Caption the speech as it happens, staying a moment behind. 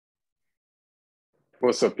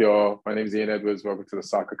What's up, y'all? My name is Ian Edwards. Welcome to the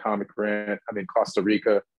Soccer Comic Rant. I'm in Costa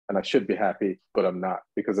Rica, and I should be happy, but I'm not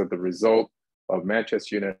because of the result of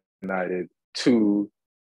Manchester United 2,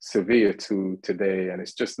 Sevilla 2 today. And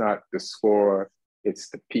it's just not the score, it's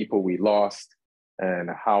the people we lost and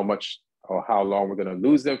how much or how long we're going to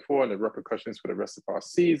lose them for and the repercussions for the rest of our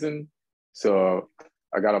season. So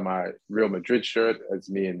I got on my Real Madrid shirt as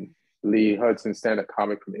me and Lee Hudson, stand-up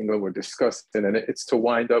comic from England, were discussing, and it's to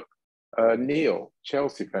wind up Neil,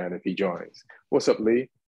 Chelsea fan, if he joins. What's up, Lee?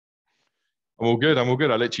 I'm all good. I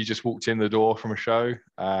literally just walked in the door from a show.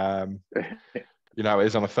 You know, it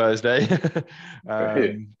is on a Thursday,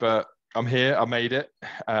 but I'm here. I made it.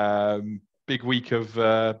 Big week of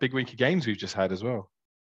games we've just had as well.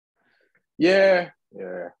 Yeah.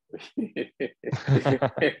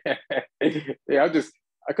 I'm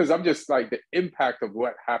just like the impact of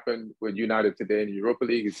what happened with United today in the Europa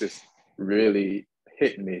League is just really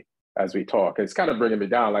hitting me as we talk. It's kind of bringing me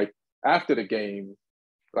down. Like after the game,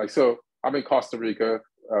 so I'm in Costa Rica.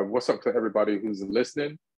 What's up to everybody who's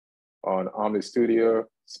listening on Omni Studio,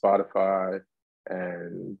 Spotify,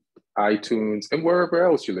 and iTunes, and wherever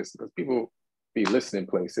else you listen, because people be listening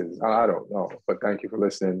places. I don't know, but thank you for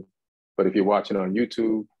listening. But if you're watching on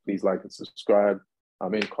YouTube, please like and subscribe.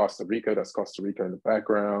 I'm in Costa Rica. That's Costa Rica in the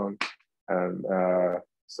background. And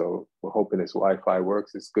so we're hoping this Wi-Fi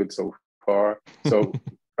works. It's good so far. So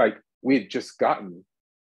we had just gotten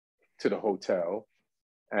to the hotel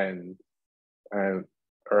and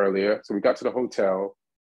earlier. So we got to the hotel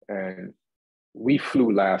and we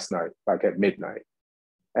flew last night, like at midnight.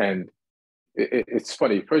 And it's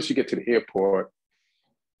funny. First you get to the airport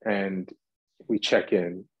and we check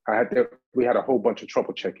in. We had a whole bunch of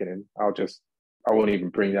trouble checking in. I won't even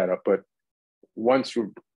bring that up. But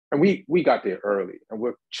we got there early and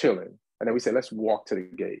we're chilling. And then we said, let's walk to the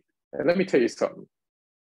gate. And let me tell you something.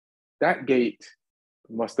 That gate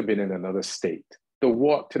must have been in another state. The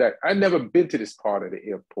walk to that, I've never been to this part of the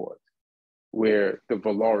airport where the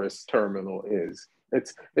Valoris terminal is.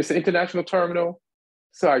 It's an international terminal.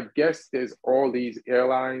 So I guess there's all these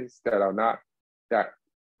airlines that are not, that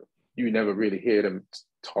you never really hear them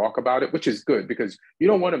talk about it, which is good because you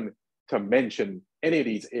don't want them to mention any of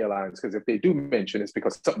these airlines, because if they do mention, it's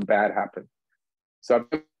because something bad happened. So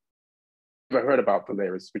I've never heard about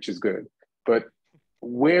Valoris, which is good. But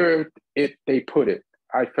where they put it,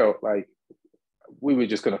 I felt like we were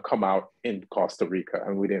just going to come out in Costa Rica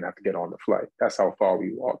and we didn't have to get on the flight. That's how far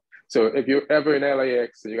we walked. So if you're ever in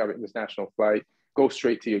LAX and you got an international flight, go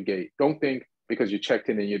straight to your gate. Don't think because you checked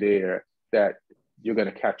in and you're there that you're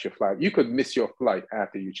going to catch your flight. You could miss your flight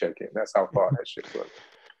after you check in. That's how far that shit was.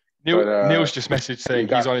 Neil's just messaged saying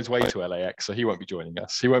he's on his way to LAX, so he won't be joining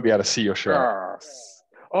us. He won't be able to see your shirt.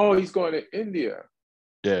 Oh, he's going to India.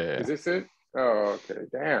 Yeah. Is this it? Oh, okay.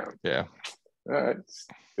 Damn. Yeah.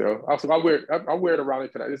 So I'll wear it around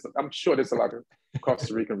it tonight. I'm sure there's a lot of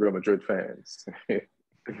Costa Rican Real Madrid fans.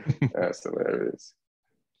 That's hilarious.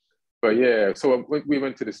 But yeah, so we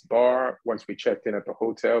went to this bar once we checked in at the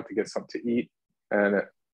hotel to get something to eat. And,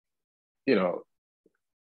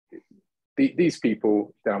 these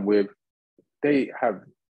people that I'm with, they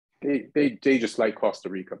just like Costa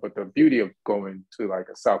Rica. But the beauty of going to like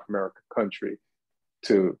a South American country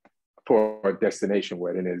for a destination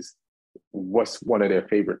wedding is, what's one of their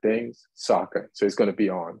favorite things? Soccer. So it's going to be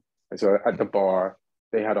on. And so at the bar,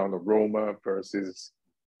 they had on the Roma versus,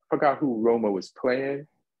 I forgot who Roma was playing,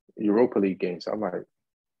 Europa League game. So I'm like,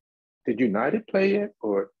 did United play it?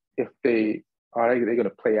 Or if they are they going to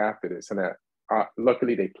play after this? And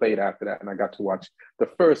luckily they played after that. And I got to watch the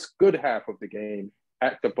first good half of the game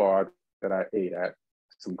at the bar that I ate at.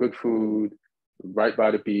 Some good food, right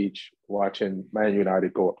by the beach, watching Man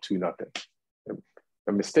United go up 2-0.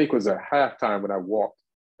 The mistake was at halftime when I walked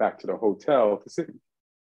back to the hotel to see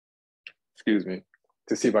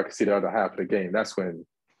if I could see the other half of the game. That's when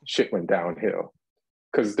shit went downhill.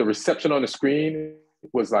 Because the reception on the screen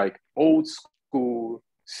was like old school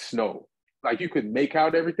snow. Like you could make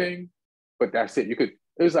out everything, but that's it. It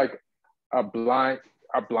was like a blind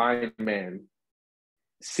man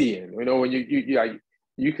seeing. When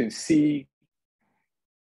you can see,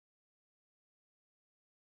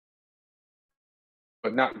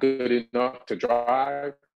 but not good enough to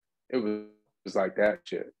drive. It was like that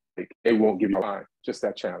shit. Like, they won't give you a line, just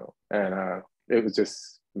that channel. And it was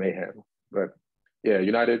just mayhem. But yeah,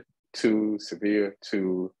 United 2, Sevilla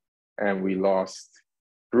 2, and we lost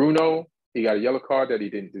Bruno. He got a yellow card that he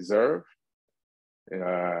didn't deserve.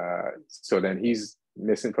 So then he's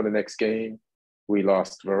missing for the next game. We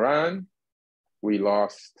lost Varane. We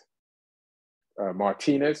lost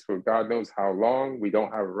Martinez for God knows how long. We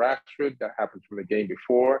don't have Rashford. That happened from the game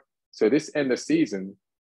before. So this end of season,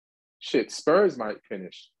 shit, Spurs might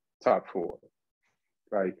finish top 4.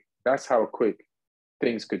 Like, that's how quick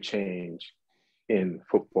things could change in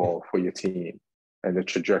football for your team and the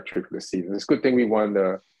trajectory for the season. It's a good thing we won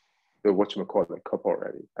the whatchamacallit cup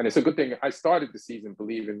already. And it's a good thing I started the season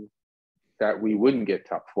believing that we wouldn't get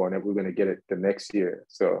top 4 and that we are going to get it the next year.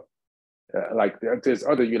 So, like, there's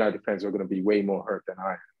other United fans who are going to be way more hurt than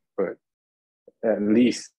I am. But at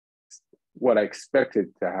least what I expected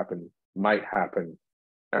to happen might happen.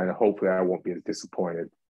 And hopefully I won't be as disappointed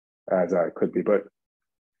as I could be. But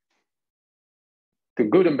the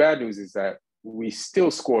good and bad news is that we still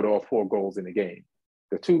scored all 4 goals in the game.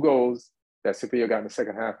 The 2 goals that Sevilla got in the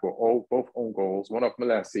second half were both own goals, one off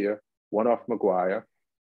Malacia, one off Maguire.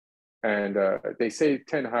 And they say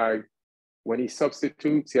Ten Hag, when he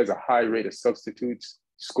substitutes, he has a high rate of substitutes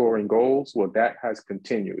scoring goals. Well, that has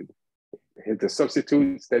continued. The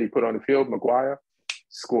substitutes that he put on the field, Maguire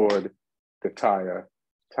scored the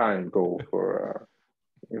tying goal for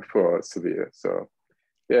Sevilla. So,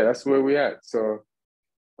 yeah, that's where we're at. So,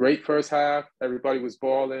 great first half. Everybody was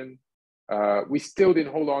balling. We still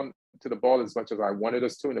didn't hold on to the ball as much as I wanted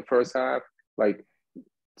us to in the first half. Like,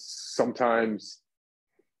 sometimes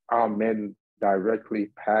our men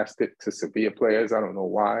directly passed it to Sevilla players. I don't know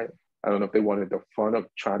why. I don't know if they wanted the fun of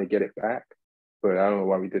trying to get it back, but I don't know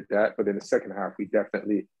why we did that. But in the second half, we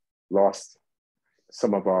definitely lost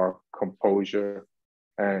some of our composure.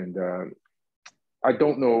 And I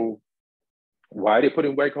don't know why they put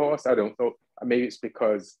in Weghorst. I don't know. Maybe it's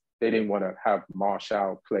because they didn't want to have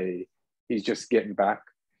Martial play. He's just getting back,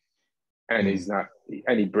 and he's not,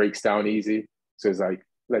 and he breaks down easy. So it's like,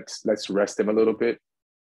 let's rest him a little bit.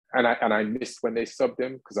 And I missed when they subbed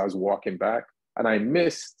him because I was walking back, and I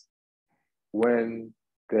missed when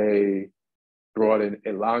they brought in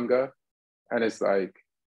Elanga, and it's like,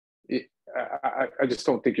 I just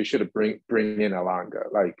don't think you should have bring in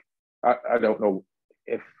Elanga. Like, I don't know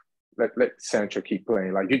if let Sancho keep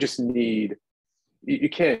playing. Like, you just need, you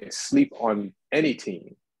can't sleep on any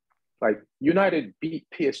team. Like, United beat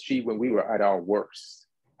PSG when we were at our worst.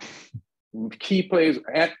 Key players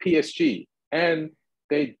at PSG, and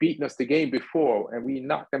they'd beaten us the game before, and we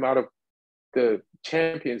knocked them out of the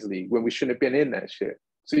Champions League when we shouldn't have been in that shit.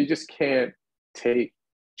 So you just can't take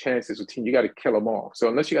chances with teams. You got to kill them off. So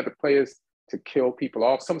unless you got the players to kill people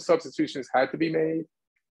off, some substitutions had to be made,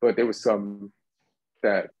 but there was some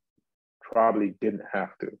that probably didn't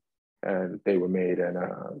have to, and they were made.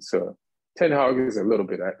 And so Ten Hag is a little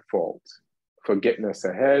bit at fault for getting us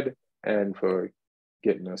ahead and for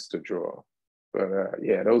getting us to draw. But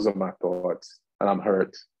yeah, those are my thoughts. And I'm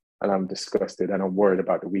hurt, and I'm disgusted, and I'm worried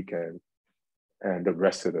about the weekend and the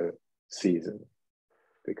rest of the season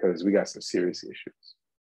because we got some serious issues.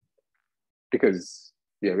 Because,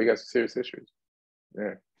 yeah, we got some serious issues.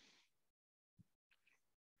 Yeah.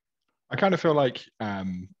 I kind of feel like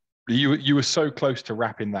you were so close to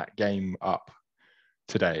wrapping that game up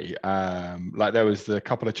today. Like, there was the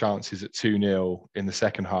couple of chances at 2-0 in the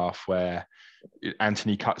second half where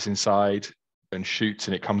Anthony cuts inside and shoots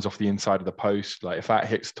and it comes off the inside of the post. Like, if that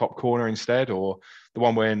hits top corner instead, or the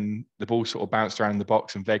one when the ball sort of bounced around the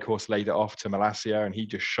box and Weghorst laid it off to Malacia and he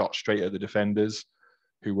just shot straight at the defenders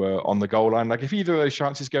who were on the goal line. Like, if either of those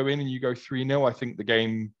chances go in and you go 3-0, I think the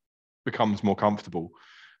game becomes more comfortable.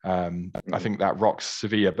 I think that rocks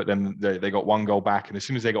Sevilla, but then they got 1 goal back, and as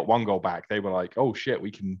soon as they got 1 goal back, they were like, "Oh shit, we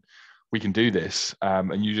can do this."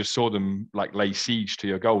 And you just saw them like lay siege to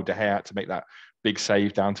your goal. De Gea had to make that big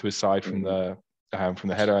save down to his side from the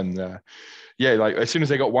header, and yeah, like as soon as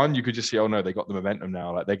they got 1, you could just see, oh no, they got the momentum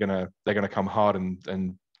now. Like, they're gonna come hard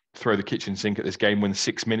and throw the kitchen sink at this game. When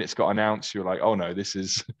 6 minutes got announced, you're like, oh no, this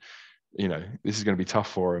is going to be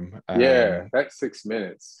tough for him. Yeah, that's 6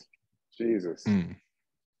 minutes. Jesus.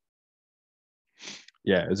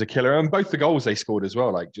 Yeah, it was a killer. And both the goals they scored as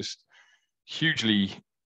well, like, just hugely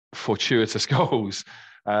fortuitous goals.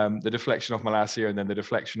 The deflection off Malacia and then the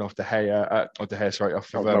deflection off Maguire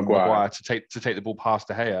to take the ball past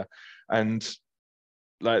De Gea. And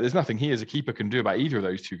like, there's nothing he as a keeper can do about either of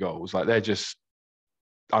those 2 goals. Like, they're just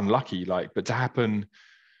unlucky. Like, but to happen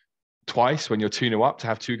twice when you're 2-0 up, to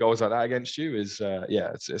have 2 goals like that against you is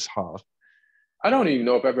it's hard. I don't even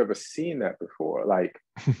know if I've ever seen that before. Like,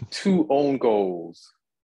 2 own goals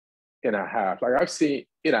in a half. Like, I've seen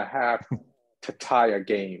in a half to tie a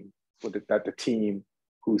game that the team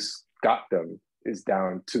who's got them is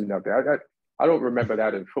down 2-0. I don't remember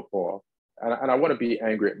that in football. And I want to be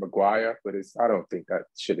angry at Maguire, but I don't think that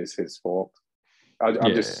shit is his fault.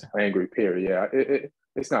 I'm just angry, period. Yeah,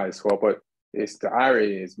 it's not his fault, but it's the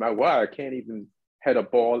irony is Maguire can't even head a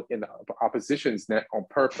ball in the opposition's net on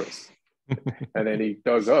purpose. and then he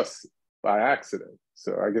does us by accident.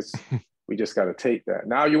 So I guess we just got to take that.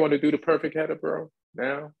 Now you want to do the perfect header, bro?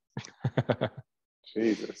 Now,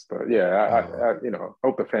 Jesus. But yeah, I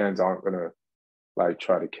hope the fans aren't gonna like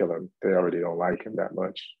try to kill him. They already don't like him that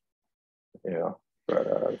much, you know.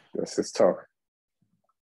 But this is tough.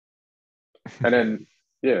 And then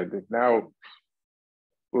now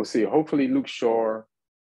we'll see. Hopefully, Luke Shaw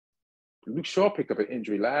picked up an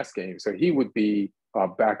injury last game, so he would be our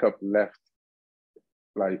backup left,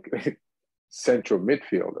 like central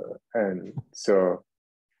midfielder, and so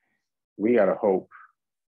we gotta hope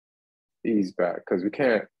he's back because we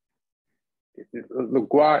can't.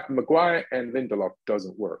 Maguire and Lindelof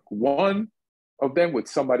doesn't work. One of them with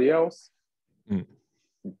somebody else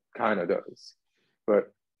kind of does,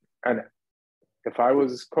 and if I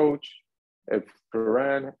was coach, if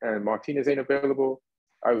Varane and Martinez ain't available,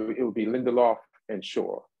 it would be Lindelof and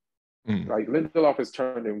Shaw. Like Lindelof has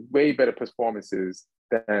turned in way better performances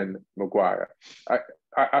than Maguire.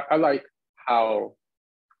 I like how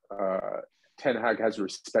Ten Hag has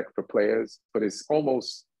respect for players, but it's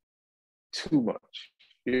almost too much.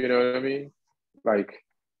 You know what I mean? Like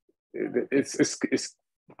it's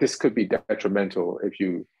this could be detrimental if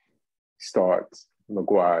you start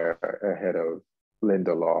Maguire ahead of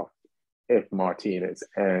Lindelof if Martinez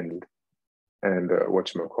and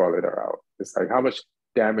whatchamacallit are out. It's like how much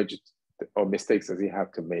damage or mistakes does he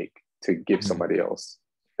have to make to give somebody else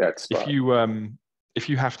that spot? If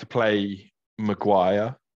you have to play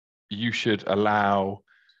Maguire, you should allow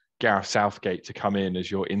Gareth Southgate to come in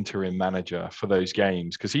as your interim manager for those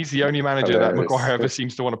games because he's the only manager that Maguire ever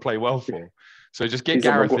seems to want to play well for. So just get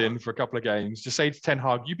Gareth in for a couple of games. Just say to Ten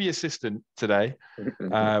Hag, "You be assistant today.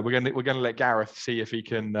 We're gonna let Gareth see if he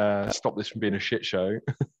can stop this from being a shit show."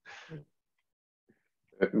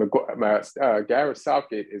 Gareth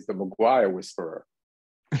Southgate is the Maguire whisperer.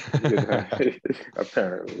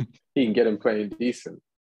 Apparently, he can get him playing decent.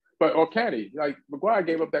 Or can he? Like Maguire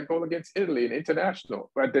gave up that goal against Italy in international,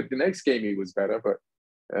 but the next game he was better. But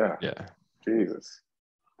yeah. Jesus.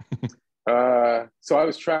 So I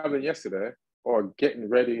was traveling yesterday, or getting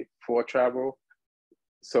ready for travel.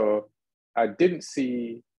 So I didn't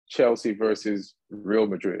see Chelsea versus Real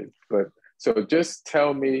Madrid, but so just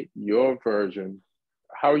tell me your version,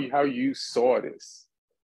 how you saw this,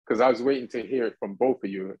 because I was waiting to hear it from both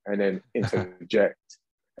of you and then interject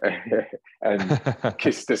and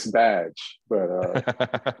kiss this badge, but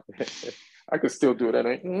I could still do it.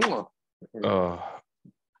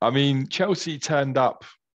 I mean, Chelsea turned up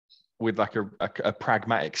with like a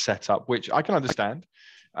pragmatic setup, which I can understand.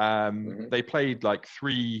 They played like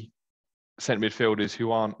three centre midfielders who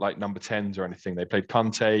aren't like number 10s or anything. They played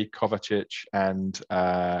Conte, Kovacic, and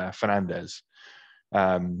Fernandes.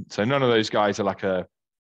 So none of those guys are like an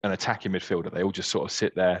attacking midfielder. They all just sort of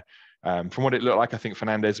sit there. From what it looked like, I think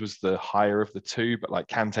Fernandes was the higher of the two, but like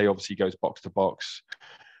Kante obviously goes box to box.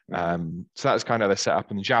 So that's kind of their setup.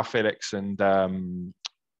 And João Felix and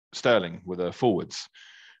Sterling were the forwards.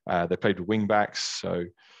 They played with wing backs. So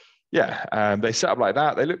yeah, they set up like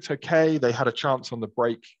that. They looked okay. They had a chance on the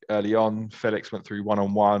break early on. Felix went through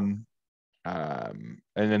one-on-one and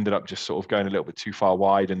ended up just sort of going a little bit too far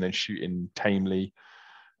wide and then shooting tamely.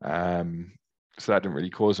 So that didn't really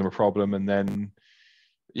cause them a problem. And then,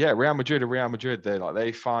 yeah, Real Madrid,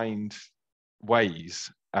 they find ways.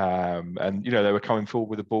 And, you know, they were coming forward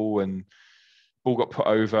with the ball and ball got put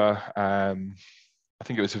over. I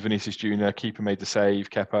think it was a Vinicius Junior. Keeper made the save,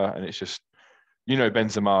 Kepa, and it's just, you know,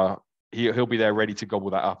 Benzema, he'll be there ready to gobble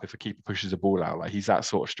that up if a keeper pushes a ball out. Like he's that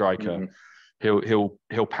sort of striker.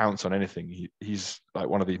 He'll pounce on anything. He's like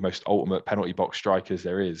one of the most ultimate penalty box strikers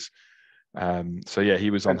there is. So yeah, he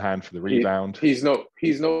was on hand for the rebound. He's no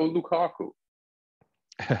Lukaku.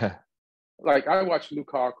 Like I watched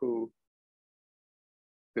Lukaku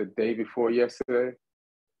the day before yesterday,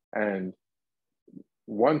 and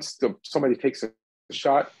once somebody takes a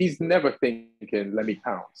shot, he's never thinking, let me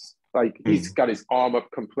pounce. Like he's got his arm up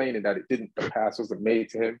complaining that the pass wasn't made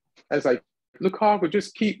to him. And it's like, Lukaku,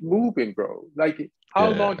 just keep moving, bro. Like how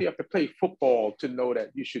long do you have to play football to know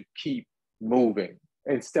that you should keep moving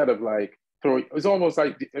instead of like throwing? It's almost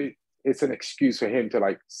like it's an excuse for him to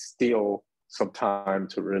like steal some time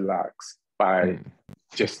to relax by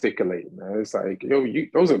gesticulating. It's like,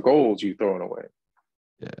 those are goals you're throwing away.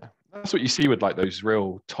 Yeah. That's what you see with like those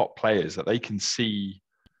real top players, that they can see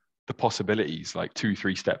the possibilities like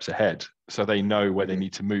 2-3 steps ahead. So they know where they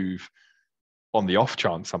need to move on the off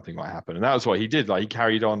chance something might happen. And that was what he did. Like he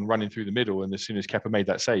carried on running through the middle. And as soon as Kepa made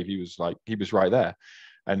that save, he was right there.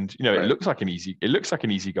 And, you know, it looks like an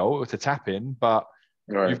easy goal to tap in, but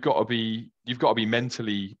you've got to be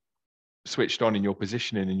mentally switched on in your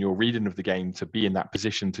positioning and your reading of the game to be in that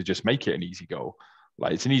position to just make it an easy goal.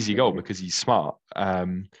 Like, it's an easy goal because he's smart.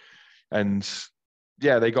 And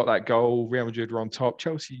yeah, they got that goal. Real Madrid were on top.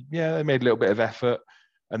 Chelsea, yeah, they made a little bit of effort.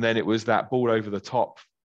 And then it was that ball over the top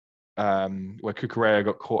where Cucurella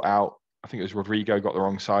got caught out. I think it was Rodrigo got the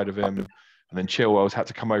wrong side of him. And then Chilwell's had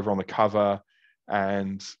to come over on the cover.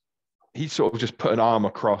 And he sort of just put an arm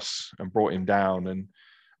across and brought him down. And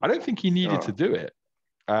I don't think he needed to do it.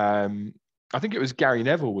 I think it was Gary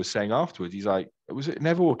Neville was saying afterwards, he's like, was it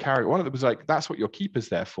Neville or Carrick? One of them was like, that's what your keeper's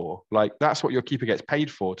there for. Like, that's what your keeper gets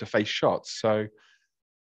paid for, to face shots. So,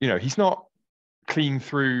 you know, he's not clean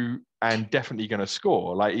through and definitely going to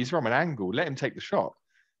score. Like, he's from an angle. Let him take the shot.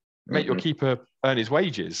 Make your keeper earn his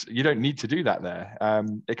wages. You don't need to do that there.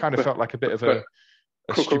 It kind of felt like a bit of a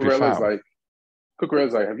stupid foul.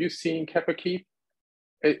 Cucurella's like, have you seen Kepa keep?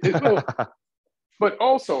 But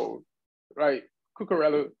also, right,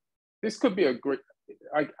 Cucurella, this could be a great.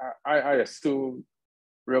 I assume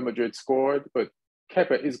Real Madrid scored, but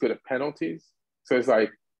Kepa is good at penalties. So it's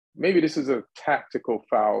like, maybe this is a tactical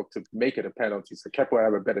foul to make it a penalty, so Kepa will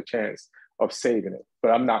have a better chance of saving it.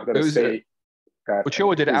 But I'm not going to say that. But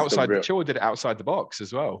Chilwell did it outside. Chilwell did it outside the box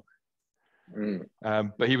as well.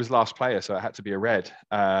 But he was last player, so it had to be a red.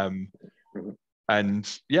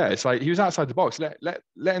 And yeah, it's like he was outside the box. Let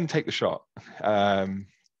him take the shot.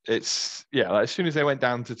 It's like, as soon as they went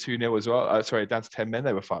down to 2-0 as well, down to 10 men,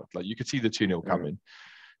 they were fucked. Like, you could see the 2-0 coming.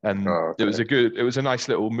 And it was a nice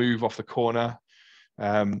little move off the corner.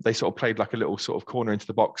 They sort of played like a little sort of corner into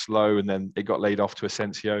the box low, and then it got laid off to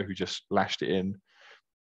Asensio, who just lashed it in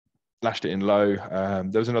low.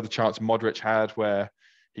 There was another chance Modric had where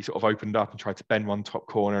he sort of opened up and tried to bend one top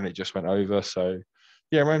corner, and it just went over. So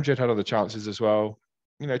yeah, Real Madrid had other chances as well.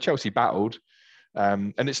 You know, Chelsea battled,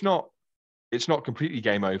 and it's not completely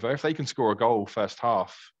game over. If they can score a goal first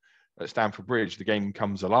half at Stamford Bridge, the game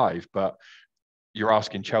comes alive. But you're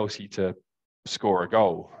asking Chelsea to score a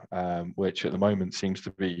goal, which at the moment seems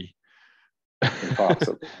to be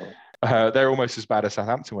impossible. They're almost as bad as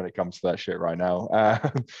Southampton when it comes to that shit right now.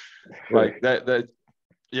 Like,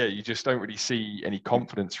 you just don't really see any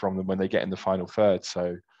confidence from them when they get in the final third.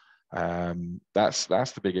 So that's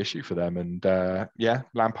the big issue for them. And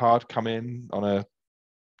Lampard come in on a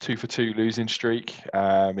 2-for-2 losing streak.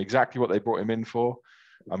 Exactly what they brought him in for.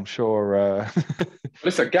 I'm sure.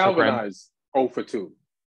 Listen, galvanized 0-for-2.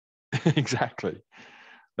 Exactly.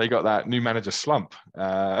 They got that new manager slump.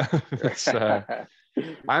 I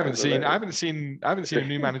haven't seen a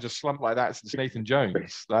new manager slump like that since Nathan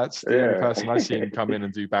Jones. That's the only person I've seen come in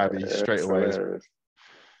and do badly straight away.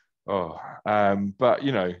 But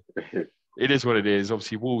you know, it is what it is.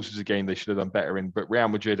 Obviously, Wolves was a game they should have done better in, but Real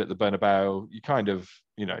Madrid at the Bernabeu, you kind of,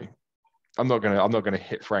 you know, I'm not gonna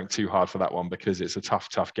hit Frank too hard for that one because it's a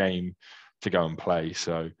tough game to go and play.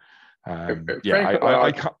 So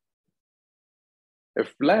I can't.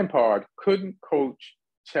 If Lampard couldn't coach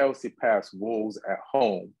Chelsea past Wolves at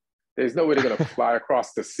home, there's no way they're going to fly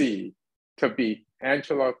across the sea to beat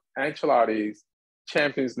Ancelotti's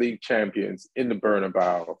Champions League champions in the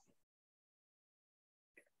Bernabeu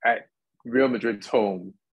at Real Madrid's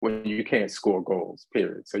home when you can't score goals,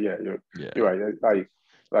 period. So you're right.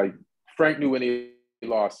 Like Frank knew when he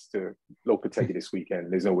lost to Lopetegui this weekend,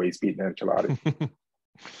 there's no way he's beating Ancelotti.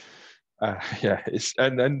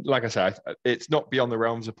 And like I said, it's not beyond the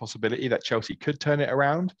realms of possibility that Chelsea could turn it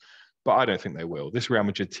around, but I don't think they will. This Real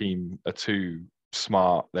Madrid team are too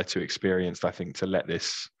smart, they're too experienced, I think, to let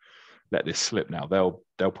this slip now. They'll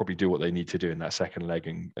probably do what they need to do in that second leg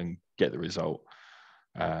and get the result.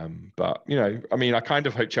 But you know, I mean, I kind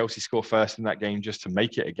of hope Chelsea score first in that game just to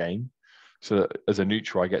make it a game, so that as a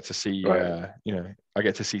neutral, I get to see I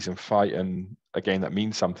get to see some fight and a game that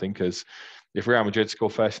means something. Because if Real Madrid score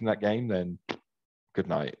first in that game, then good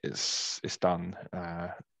night. It's done.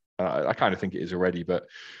 I kind of think it is already, but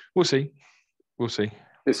we'll see.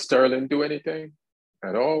 Did Sterling do anything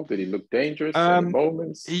at all? Did he look dangerous in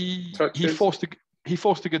moments? He forced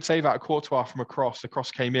a good save out of Courtois from across. The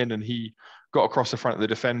cross came in and he got across the front of the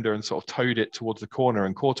defender and sort of towed it towards the corner.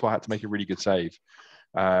 And Courtois had to make a really good save.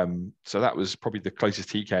 So that was probably the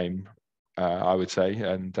closest he came, I would say.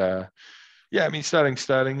 And I mean,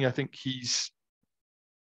 Sterling, I think he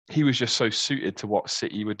was just so suited to what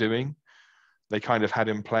City were doing. They kind of had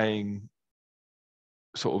him playing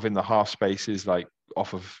sort of in the half spaces, like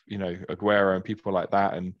off of, you know, Aguero and people like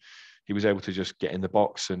that. And he was able to just get in the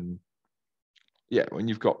box. And yeah, when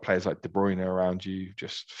you've got players like De Bruyne around you,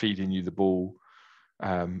 just feeding you the ball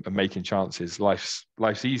and making chances, life's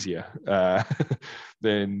easier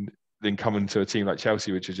than coming to a team like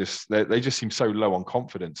Chelsea, which are just, they just seem so low on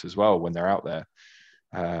confidence as well when they're out there.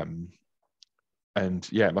 And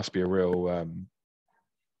yeah, it must be a real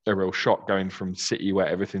shock going from City, where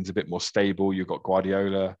everything's a bit more stable. You've got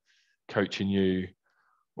Guardiola coaching you.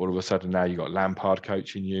 All of a sudden now you've got Lampard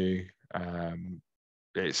coaching you.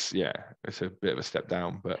 It's a bit of a step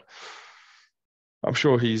down, but I'm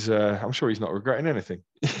sure he's not regretting anything.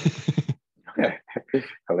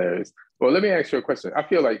 Hilarious. Well, let me ask you a question. I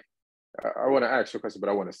feel like I want to ask you a question, but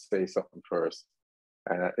I want to say something first.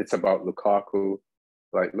 And it's about Lukaku.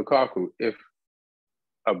 Like Lukaku, if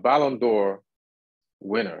a Ballon d'Or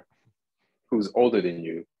winner who's older than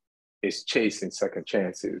you is chasing second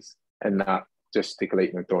chances and not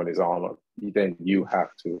gesticulating and throwing his arm up, then you have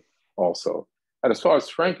to also. And as far as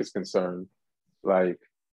Frank is concerned, like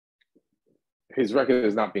his record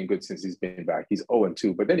has not been good since he's been back. He's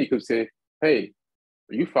 0-2. But then he could say, hey,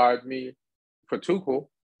 you fired me for Tuchel,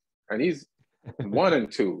 and he's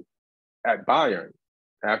 1-2 at Bayern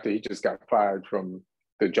after he just got fired from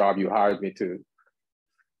the job you hired me to.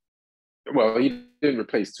 Well, he didn't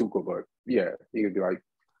replace Tuchel, but yeah, he could be like,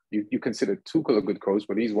 you consider Tuchel a good coach,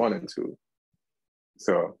 but he's 1-2.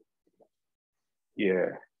 So,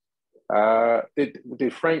 yeah.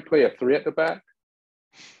 Did Frank play a 3 at the back?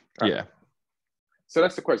 Yeah. So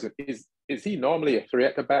that's the question. Is he normally a 3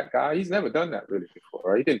 at the back guy? He's never done that really before,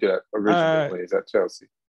 right? He didn't do that originally when he was at Chelsea.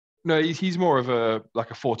 No, he's more of a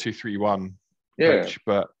 4-2-3-1 Yeah. coach,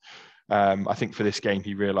 but I think for this game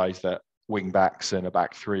he realised that wing backs and a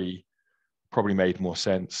back three probably made more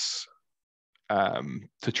sense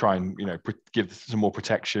to try and give some more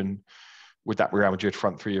protection with that Real Madrid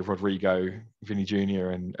front three of Rodrigo, Vinny Jr.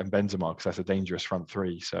 and Benzema, because that's a dangerous front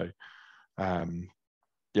three. So I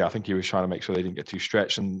think he was trying to make sure they didn't get too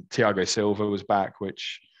stretched. And Thiago Silva was back,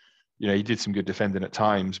 which he did some good defending at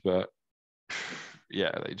times, but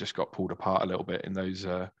they just got pulled apart a little bit in those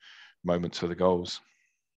moments for the goals.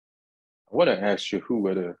 I want to ask you who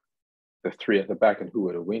were the 3 at the back and who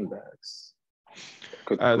were the wing backs?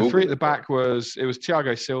 The 3 at the back was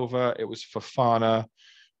Thiago Silva, it was Fofana,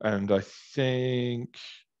 and I think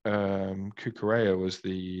Cucurella was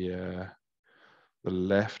the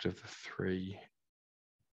left of the 3.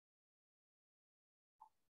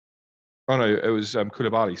 Oh no, it was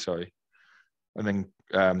Koulibaly, sorry, and then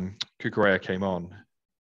Cucurella came on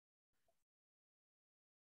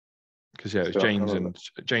because it was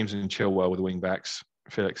James and Chilwell with the wing backs,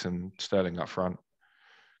 Felix and Sterling up front,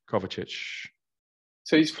 Kovacic.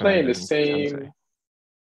 So he's playing the same.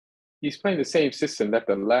 He's playing the same system that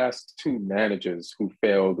the last 2 managers who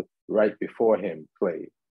failed right before him played,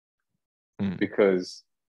 because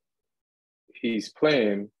he's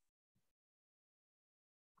playing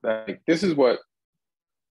like this is what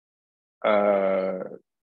the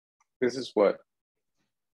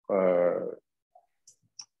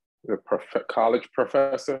college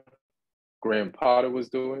professor Graham Potter was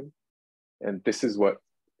doing, and this is what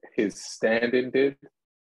his stand-in did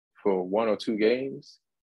for 1 or 2 games,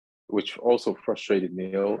 which also frustrated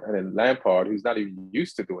Neil. And then Lampard, who's not even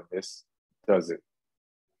used to doing this, does it.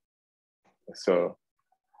 So,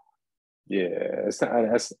 yeah, it's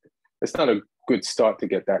not a good start to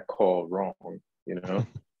get that call wrong,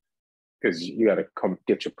 because you got to come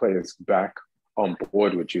get your players back on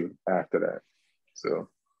board with you after that. So,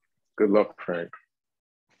 good luck, Frank.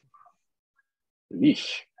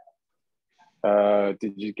 Yeesh.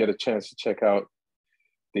 Did you get a chance to check out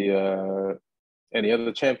the any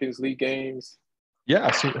other Champions League games? Yeah,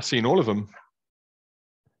 I've seen all of them.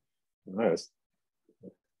 Nice.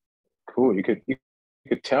 Cool. You could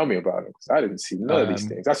tell me about it, because I didn't see none of these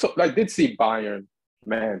things. I did see Bayern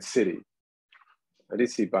Man City. And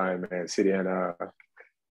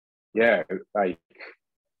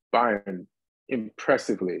Bayern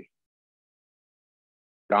impressively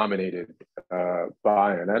dominated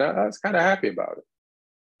Bayern, and I was kind of happy about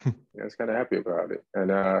it.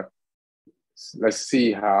 And let's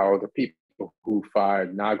see how the people who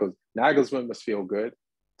fired Nagelsmann must feel good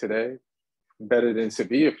today, better than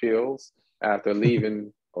Sevilla feels after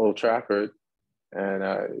leaving Old Trafford. And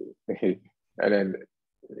then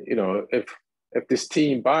if this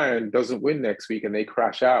team Bayern doesn't win next week and they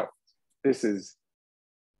crash out, this is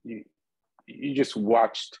you just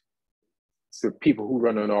watched the people who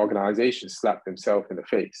run an organization slap themselves in the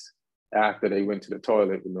face after they went to the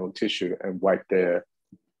toilet with no tissue and wiped their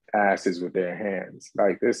asses with their hands.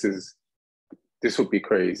 Like this would be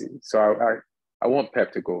crazy. So I want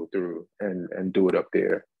Pep to go through and do it up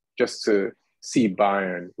there, just to see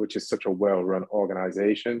Bayern, which is such a well-run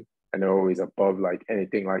organization, and they're always above like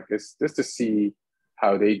anything like this, just to see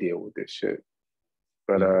how they deal with this shit.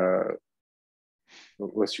 But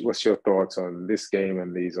what's your thoughts on this game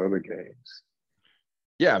and these other games?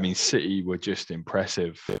 Yeah, I mean, City were just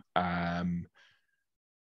impressive.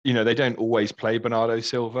 you know, they don't always play Bernardo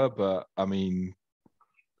Silva, but I mean,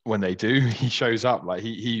 when they do, he shows up. Like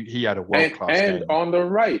he had a world-class and game. on the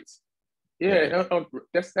right,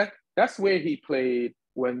 that's where he played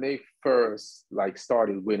when they first like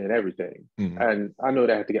started winning everything. And I know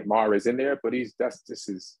they had to get Mahrez in there, but that's just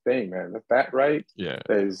his thing, man. That right? Yeah.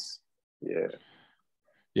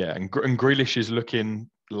 Yeah, and Grealish is looking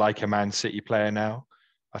like a Man City player now.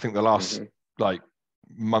 I think the last like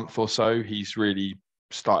month or so, he's really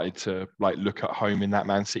started to like look at home in that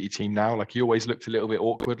Man City team now. Like he always looked a little bit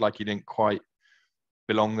awkward, like he didn't quite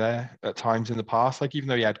belong there at times in the past. Like even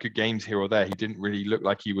though he had good games here or there, he didn't really look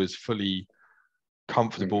like he was fully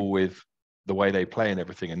comfortable with the way they play and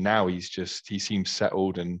everything. And now he seems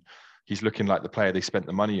settled and he's looking like the player they spent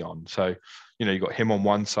the money on. So, you know, you got him on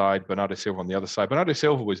one side, Bernardo Silva on the other side. Bernardo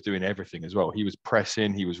Silva was doing everything as well. He was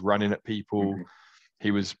pressing, he was running at people,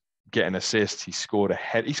 he was getting assists, he scored a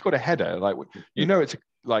header. Like, you know, it's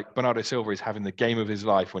like Bernardo Silva is having the game of his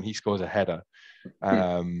life when he scores a header.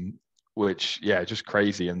 Which, just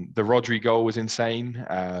crazy. And the Rodri goal was insane.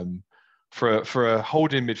 For a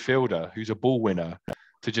holding midfielder who's a ball winner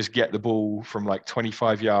to just get the ball from like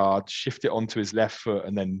 25 yards, shift it onto his left foot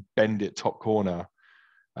and then bend it top corner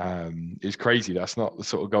is crazy. That's not the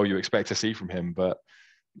sort of goal you expect to see from him, but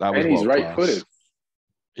that was he's world-class. right-footed.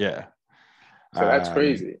 Yeah. So that's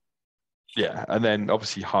crazy. Yeah. And then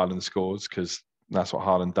obviously Haaland scores because that's what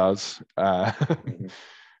Haaland does.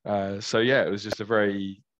 So yeah, it was just a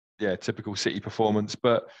very typical City performance.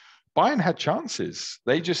 But Bayern had chances.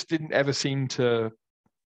 They just didn't ever seem to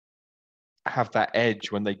have that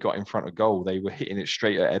edge when they got in front of goal. They were hitting it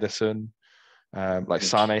straight at Ederson. Like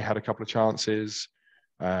Sane had a couple of chances.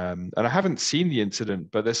 And I haven't seen the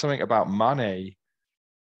incident, but there's something about Mane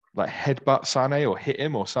like headbutt Sane or hit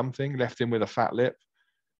him or something, left him with a fat lip.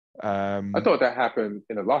 I thought that happened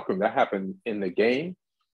in the locker room. That happened in the game.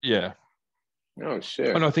 Yeah. Oh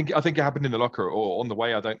shit! And I think it happened in the locker or on the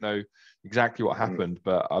way. I don't know exactly what happened,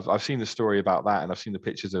 but I've seen the story about that, and I've seen the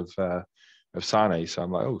pictures of Sane. So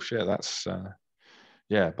I'm like, oh shit, that's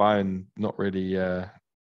Bayern not really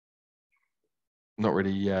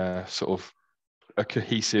sort of a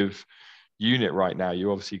cohesive unit right now.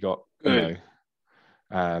 You obviously got the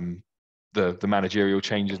managerial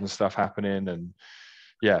changes and stuff happening, and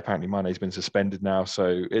apparently Mane's been suspended now,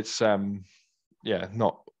 so it's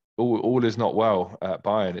not. All is not well at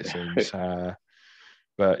Bayern, it seems.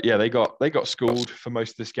 But they got schooled for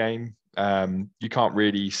most of this game. You can't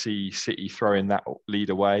really see City throwing that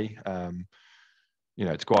lead away.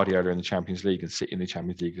 It's Guardiola in the Champions League and City in the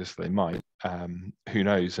Champions League, so they might. Who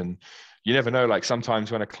knows? And you never know. Like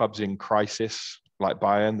sometimes when a club's in crisis, like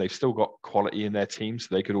Bayern, they've still got quality in their team, so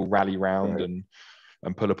they could all rally round and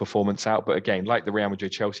pull a performance out. But again, like the Real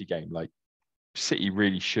Madrid-Chelsea game, like City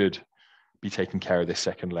really should be taking care of this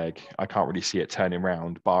second leg. I can't really see it turning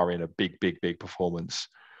around, barring a big performance.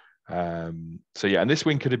 And this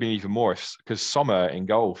win could have been even more because Sommer in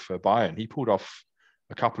goal for Bayern, he pulled off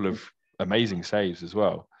a couple of amazing saves as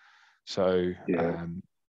well. So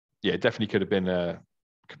it definitely could have been a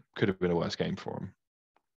worse game for him.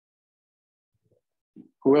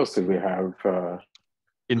 Who else did we have?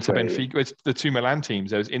 Inter Benfica. It's the two Milan teams.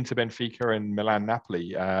 There was Inter Benfica and Milan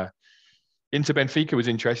Napoli. Inter Benfica was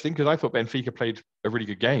interesting because I thought Benfica played a really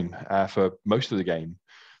good game for most of the game.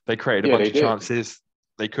 They created a bunch of chances.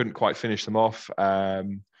 They couldn't quite finish them off.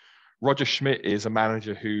 Roger Schmidt is a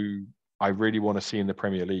manager who I really want to see in the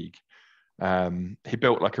Premier League. He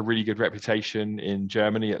built like a really good reputation in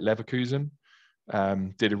Germany at Leverkusen,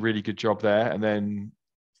 did a really good job there. And then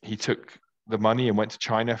he took the money and went to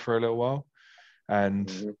China for a little while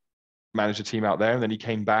and managed a team out there. And then he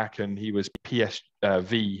came back and he was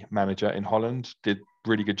PSV manager in Holland, did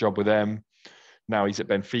really good job with them. Now he's at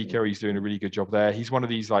Benfica. He's doing a really good job there. He's one of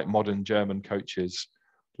these like modern German coaches,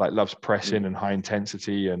 like loves pressing and high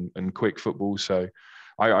intensity and quick football. So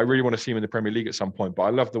I really want to see him in the Premier League at some point, but I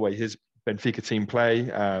love the way his Benfica team play.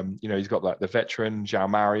 He's got like the veteran João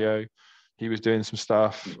Mario. He was doing some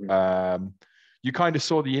stuff. You kind of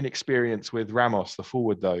saw the inexperience with Ramos, the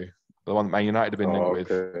forward though, the one that Man United have been linked with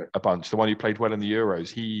a bunch, the one who played well in the Euros.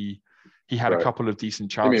 He had a couple of decent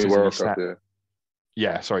chances. World Cup,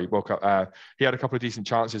 World Cup. He had a couple of decent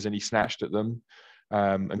chances and he snatched at them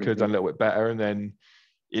and could have done a little bit better. And then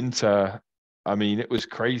Inter, I mean, it was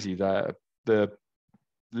crazy that the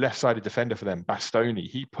left-sided defender for them, Bastoni,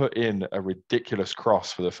 he put in a ridiculous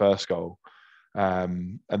cross for the first goal.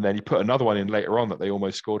 And then he put another one in later on that they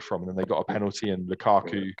almost scored from, and then they got a penalty and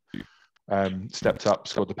Lukaku stepped up,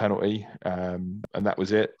 scored the penalty, and that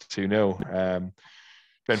was it, 2-0.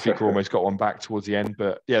 Benfica almost got one back towards the end,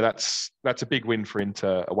 but yeah, that's a big win for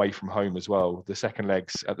Inter away from home as well. The second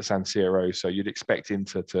leg's at the San Siro, so you'd expect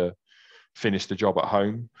Inter to finish the job at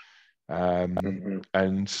home. And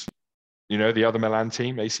the other Milan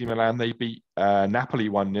team, AC Milan, they beat Napoli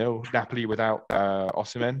 1-0. Napoli without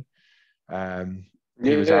Osimhen.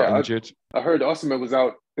 He was out injured. I heard Osimhen was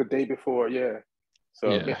out the day before. Yeah,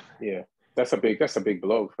 so yeah, that's a big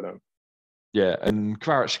blow for them. Yeah, and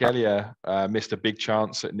Kvaratskhelia missed a big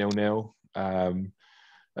chance at 0-0. And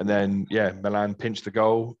then, Milan pinched the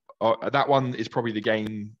goal. That one is probably the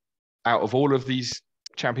game out of all of these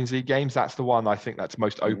Champions League games. That's the one I think that's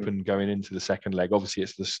most open going into the second leg. Obviously,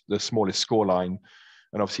 it's the smallest scoreline.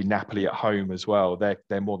 And obviously, Napoli at home as well. They're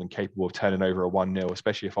more than capable of turning over a 1-0,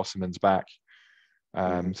 especially if Osimhen's back.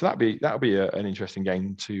 So that'll be an interesting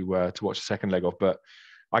game to watch the second leg of. But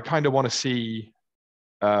I kind of want to see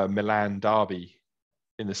Milan derby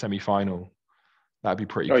in the semi-final. That'd be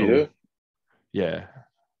pretty cool. You do? Yeah.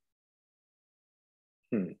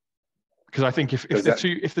 Because I think if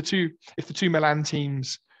the two Milan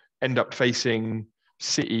teams end up facing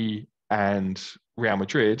City and Real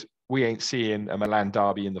Madrid, we ain't seeing a Milan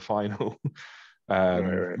derby in the final.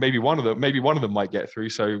 Right. Maybe one of them might get through.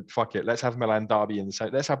 So fuck it. Let's have Milan derby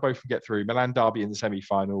let's have both of them get through. Milan derby in the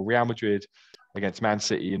semi-final. Real Madrid against Man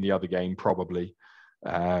City in the other game, probably.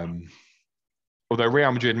 Although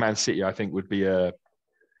Real Madrid, Man City, I think would be a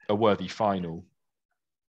worthy final.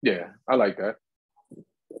 Yeah, I like that.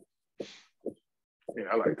 Yeah,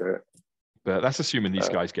 I like that. But that's assuming these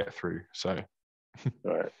guys get through. So,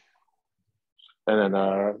 right. And then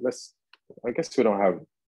I guess we don't have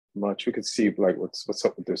much. We could see like what's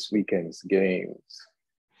up with this weekend's games.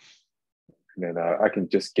 And then I can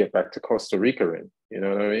just get back to Costa Rica in. You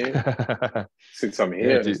know what I mean? Since I'm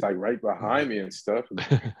here, and it's like right behind me and stuff.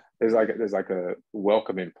 There's like a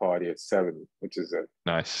welcoming party at 7, which is at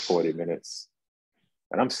nice 40 minutes.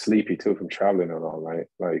 And I'm sleepy too from traveling and all night.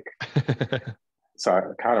 Like, so I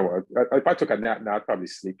kind of if I took a nap now, I'd probably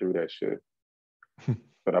sleep through that shit.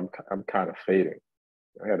 But I'm kind of fading.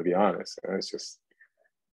 I got to be honest. It's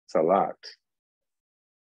a lot.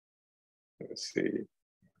 Let's see.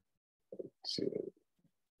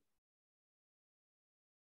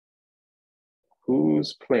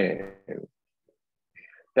 Who's playing?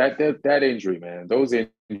 That injury, man. Those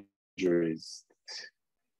injuries,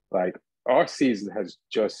 like our season has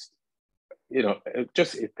just,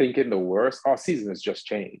 just thinking the worst. Our season has just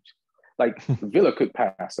changed. Like Villa could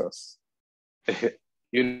pass us.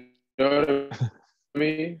 You know what I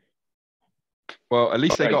mean? Well, at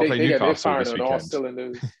least they got to play Newcastle this weekend. All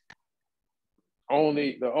cylinders.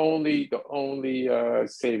 The only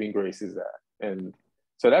saving grace is that, and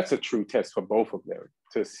so that's a true test for both of them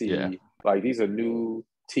to see. Like these are new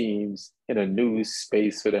teams in a new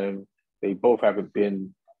space for them. They both haven't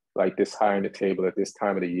been like this high on the table at this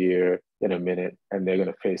time of the year in a minute, and they're going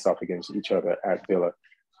to face off against each other at Villa.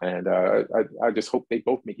 And I just hope they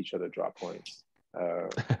both make each other drop points.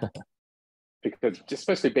 Because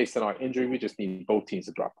especially based on our injury, we just need both teams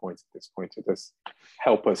to drop points at this point to just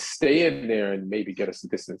help us stay in there and maybe get us a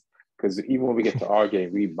distance. Because even when we get to our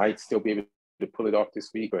game, we might still be able to pull it off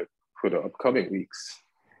this week, but for the upcoming weeks,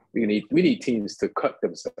 we need teams to cut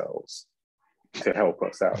themselves to help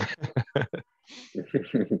us out.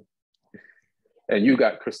 And you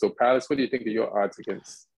got Crystal Palace. What do you think of your odds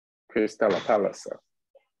against Crystal Palace?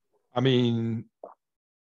 I mean,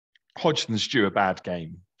 Hodgson's due a bad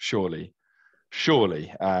game, surely.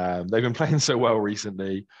 They've been playing so well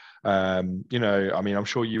recently. I'm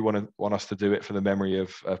sure you want us to do it for the memory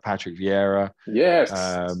of Patrick Vieira. Yes.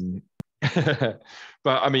 But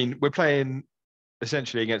I mean, we're playing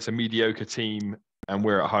essentially against a mediocre team, and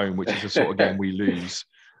we're at home, which is the sort of game we lose.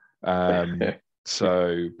 But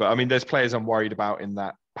I mean, there's players I'm worried about in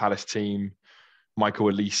that Palace team. Michael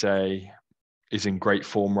Olise is in great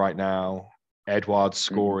form right now. Edouard's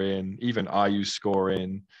scoring, even Ayu's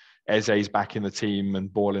scoring. Eze's back in the team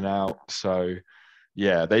and balling out. So,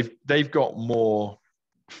 yeah, they've got more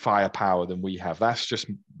firepower than we have. That's just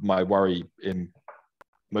my worry in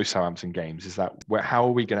most Southampton games, is that how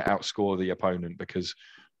are we going to outscore the opponent, because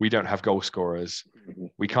we don't have goal scorers.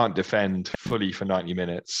 We can't defend fully for 90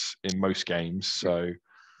 minutes in most games. So,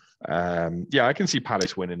 I can see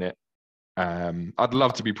Palace winning it. I'd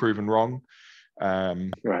love to be proven wrong.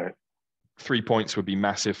 Right. 3 points would be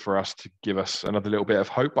massive for us to give us another little bit of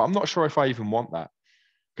hope, but I'm not sure if I even want that,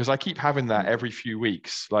 because I keep having that every few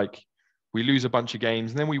weeks. Like, we lose a bunch of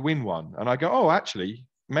games and then we win one, and I go, oh, actually,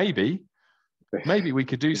 maybe we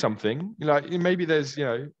could do something. Like, maybe there's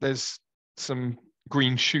some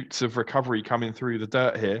green shoots of recovery coming through the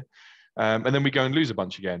dirt here. and then we go and lose a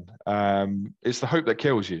bunch again. It's the hope that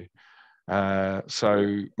kills you. So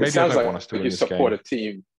maybe I don't want us to win this game. A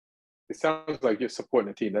team. It sounds like you're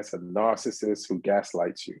supporting a team that's a narcissist who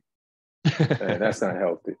gaslights you, and that's not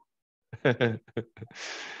healthy.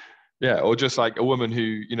 Yeah, or just like a woman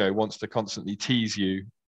who wants to constantly tease you,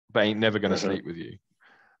 but ain't never going to sleep with you.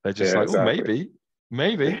 They're just like, exactly. Oh,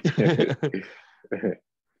 maybe.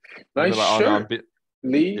 Nice shirt,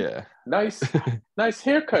 Lee. Yeah. Nice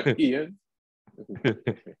haircut, Ian.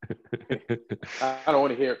 I don't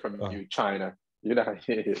want to hear from you, China. You're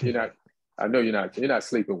not. I know you're not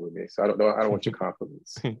sleeping with me, so I don't want your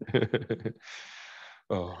compliments.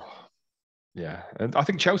 Oh, yeah, and I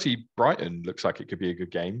think Chelsea Brighton looks like it could be a good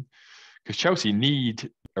game because Chelsea need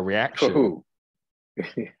a reaction. For who?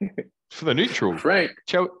 For the neutral. Frank.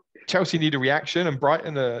 Chelsea need a reaction, and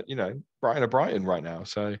Brighton are Brighton right now.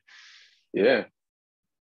 So yeah,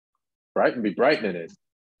 Brighton be brightening it.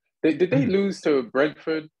 Did they lose to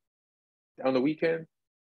Brentford on the weekend?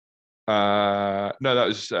 No, that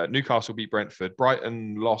was Newcastle beat Brentford.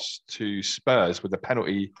 Brighton lost to Spurs with a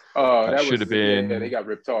penalty. Oh, that should have been. Yeah, they got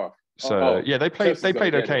ripped off. So they played. They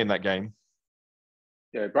played okay in that game.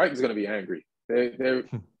 Yeah, Brighton's going to be angry. They're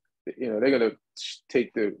they're going to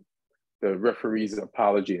take the referee's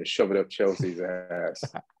apology and shove it up Chelsea's ass,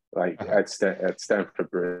 at Stamford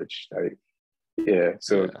Bridge.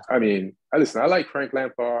 I mean, listen, I like Frank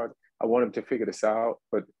Lampard. I want him to figure this out.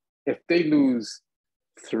 But if they lose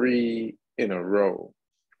 3 in a row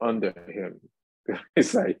under him,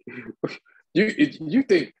 it's like, you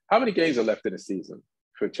think, how many games are left in the season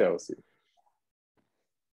for Chelsea?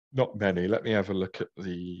 Not many. Let me have a look at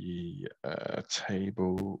the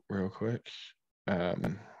table real quick.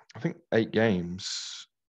 I think 8 games.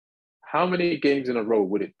 How many games in a row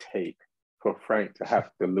would it take for Frank to have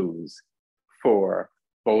to lose for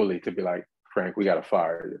Bowley to be like, Frank, we got to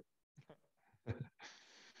fire you?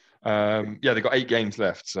 Yeah, they've got 8 games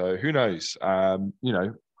left. So who knows?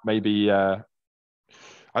 Maybe I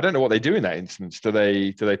don't know what they do in that instance. Do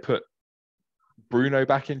they put Bruno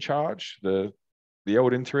back in charge, the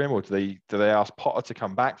old interim, or do they ask Potter to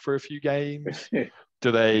come back for a few games?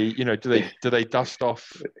 Do they dust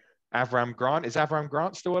off Avram Grant? Is Avram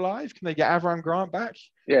Grant still alive? Can they get Avram Grant back?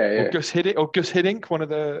 Yeah. Or Gus Hiddink,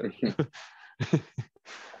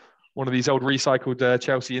 one of these old recycled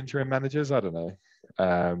Chelsea interim managers. I don't know.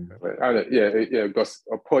 Gus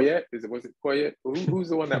or Poyet. Was it Poyet? Who's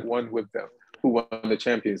the one that won with them? Who won the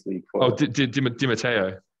Champions League for? Oh, Di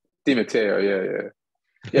Matteo. Di Matteo, yeah.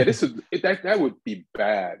 Yeah, that would be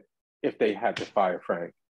bad if they had to fire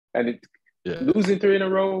Frank. And losing 3 in a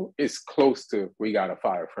row is close to we got to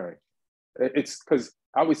fire Frank. It's because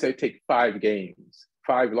I would say take 5 games,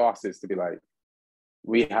 5 losses to be like,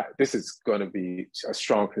 this is going to be a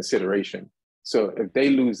strong consideration. So if they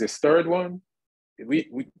lose this 3rd one,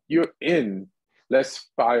 you're in,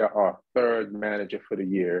 let's fire our 3rd manager for the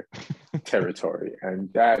year territory.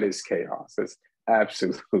 And that is chaos. It's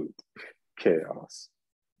absolute chaos.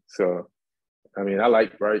 So, I mean, I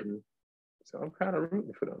like Brighton, so I'm kind of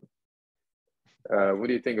rooting for them. What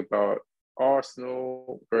do you think about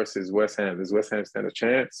Arsenal versus West Ham? Does West Ham stand a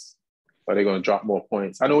chance? Are they going to drop more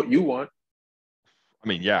points? I know what you want.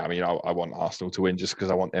 I want Arsenal to win just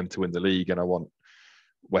because I want them to win the league and I want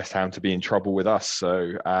West Ham to be in trouble with us.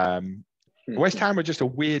 So West Ham are just a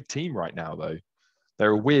weird team right now, though.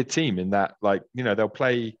 They're a weird team in that, they'll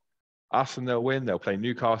play us and they'll win. They'll play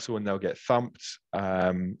Newcastle and they'll get thumped.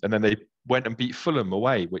 And then they went and beat Fulham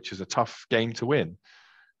away, which is a tough game to win.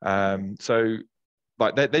 So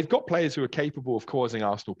they've got players who are capable of causing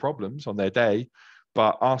Arsenal problems on their day.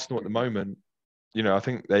 But Arsenal at the moment, I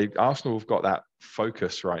think Arsenal have got that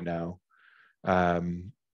focus right now.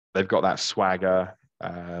 They've got that swagger.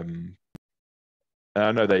 And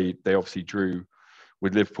I know they obviously drew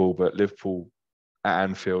with Liverpool, but Liverpool at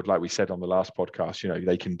Anfield, like we said on the last podcast,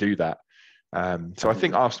 they can do that. So I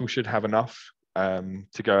think Arsenal should have enough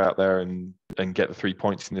to go out there and get the 3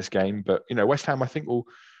 points in this game. But, West Ham,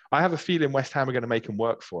 I have a feeling West Ham are going to make them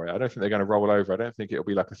work for it. I don't think they're going to roll over. I don't think it'll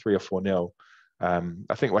be like a 3 or 4-0.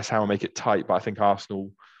 I think West Ham will make it tight, but I think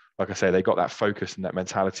Arsenal, like I say, they got that focus and that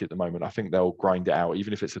mentality at the moment. I think they'll grind it out,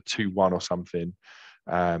 even if it's a 2-1 or something.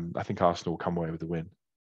 I think Arsenal will come away with the win.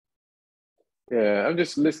 Yeah, I'm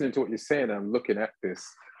just listening to what you're saying. I'm looking at this,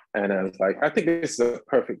 and I was like, I think this is a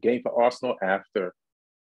perfect game for Arsenal after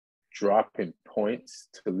dropping points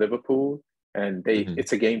to Liverpool. And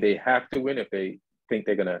it's a game they have to win if they think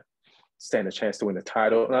they're going to stand a chance to win the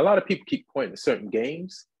title. And a lot of people keep pointing to certain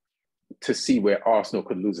games to see where Arsenal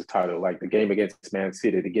could lose a title, like the game against Man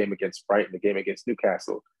City, the game against Brighton, the game against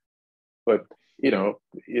Newcastle. But,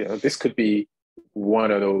 this could be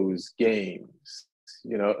one of those games,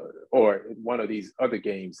 or one of these other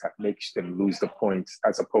games that makes them lose the points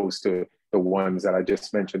as opposed to the ones that I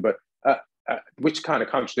just mentioned. But which kind of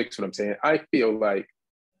contradicts what I'm saying. I feel like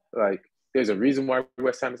there's a reason why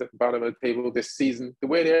West Ham is at the bottom of the table this season. The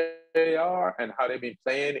way they are and how they've been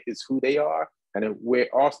playing is who they are. And where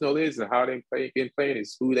Arsenal is and how they've been playing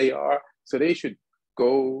is who they are. So they should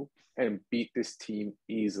go and beat this team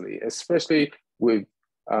easily, especially with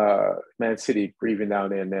Man City breathing down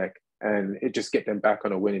their neck, and it just get them back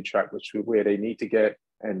on a winning track, which is where they need to get,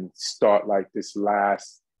 and start like this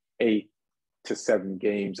last 8 to 7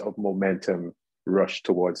 games of momentum rush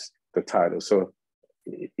towards the title. So,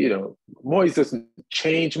 Moyes doesn't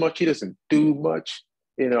change much. He doesn't do much.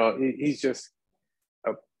 He's just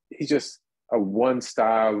a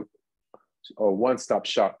one-style or one-stop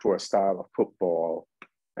shop for a style of football,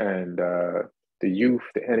 and the youth,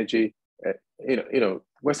 the energy.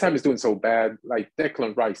 West Ham is doing so bad. Like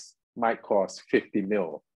Declan Rice might cost 50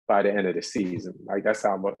 mil by the end of the season. Like that's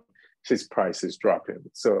how much his price is dropping.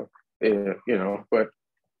 So but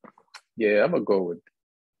yeah, I'm gonna go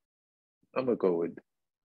with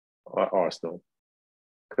Arsenal,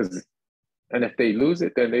 and if they lose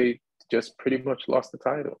it, then they just pretty much lost the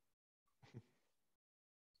title.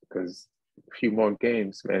 Because a few more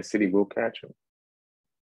games, Man City will catch them.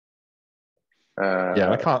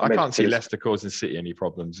 I can't see Leicester causing City any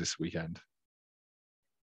problems this weekend.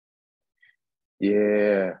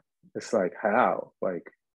 Yeah, it's like how? Like,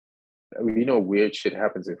 weird shit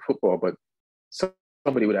happens in football, but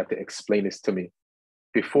somebody would have to explain this to me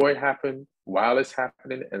before it happened, while it's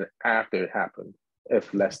happening, and after it happened.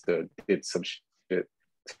 If Leicester did some shit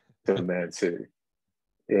to Man City,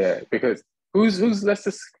 yeah, because who's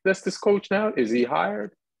Leicester's coach now? Is he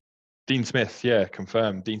hired? Dean Smith, yeah,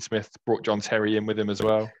 confirmed. Dean Smith brought John Terry in with him as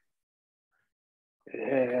well.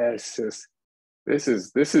 Yeah, it's just this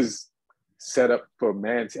is set up for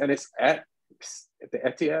Man City, and it's at the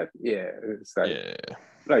Etihad. Yeah, it's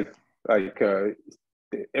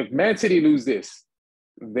if Man City lose this,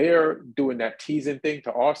 they're doing that teasing thing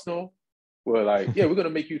to Arsenal. We're like, yeah, we're gonna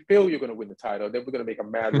make you feel you're gonna win the title, then we're gonna make a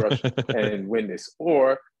mad rush and win this,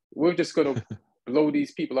 or we're just gonna blow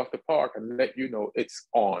these people off the park and let you know it's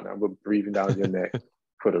on, and we're breathing down your neck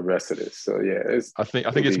for the rest of this. So yeah, I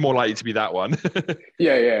think it's more likely to be that one.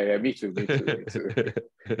 yeah. Me too.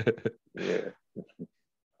 Yeah.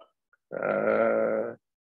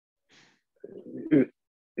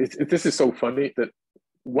 This is so funny that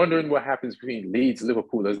wondering what happens between Leeds and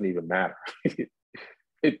Liverpool doesn't even matter.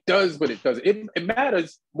 It does, but it doesn't. It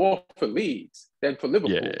matters more for Leeds than for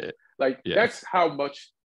Liverpool.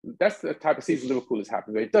 That's the type of season Liverpool is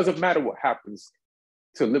happening. It doesn't matter what happens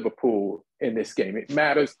to Liverpool in this game. It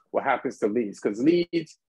matters what happens to Leeds, because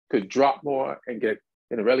Leeds could drop more and get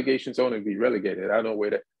in the relegation zone and be relegated. I don't know where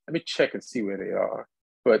that. Let me check and see where they are.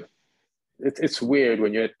 But it's weird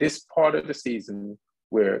when you're at this part of the season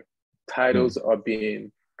where titles are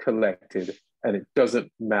being collected, and it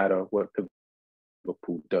doesn't matter what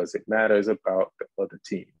Liverpool does. It matters about the other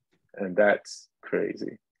team, and that's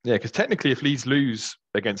crazy. Yeah, because technically, if Leeds lose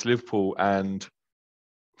against Liverpool and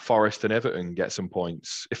Forest and Everton get some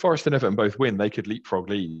points, if Forest and Everton both win, they could leapfrog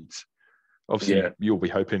Leeds. Obviously, you'll be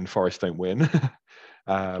hoping Forest don't win.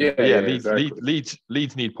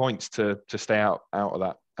 Leeds need points to stay out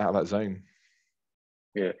of that zone.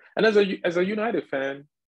 Yeah, and as a United fan,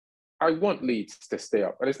 I want Leeds to stay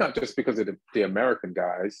up, and it's not just because of the American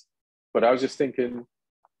guys, but I was just thinking,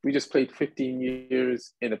 we just played 15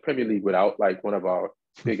 years in the Premier League without like one of our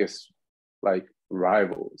biggest like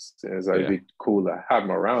rivals. It's like it'd be cool to have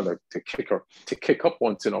them around to kick up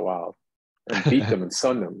once in a while and beat them and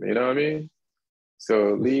sun them. You know what I mean?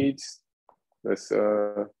 So Leeds, let's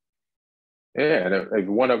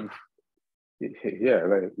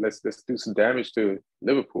let's do some damage to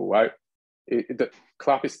Liverpool. Right?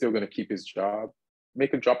 Klopp is still going to keep his job.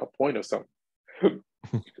 Make him drop a point or something.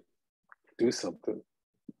 Do something.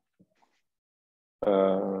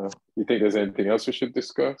 You think there's anything else we should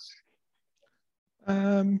discuss?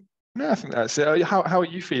 No, I think that's it. How are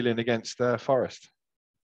you feeling against Forest?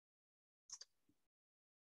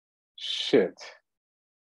 Shit.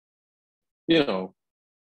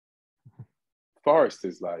 Forest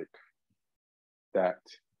is like that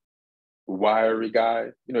wiry guy.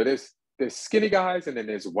 There's skinny guys and then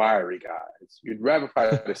there's wiry guys. You'd rather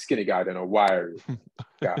fight a skinny guy than a wiry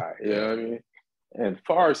guy. You know what I mean? And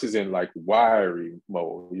Forest is in like wiry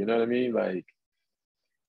mode. You know what I mean? Like,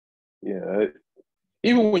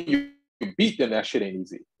 even when you beat them, that shit ain't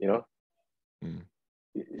easy.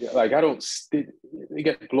 Like they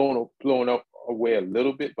get blown up away a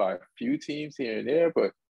little bit by a few teams here and there,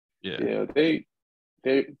 but Yeah. You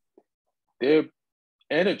know, they're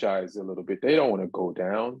energized a little bit. They don't want to go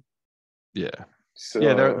down. Yeah. So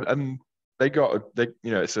and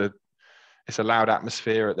it's a loud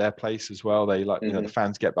atmosphere at their place as well. They the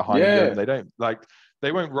fans get behind them.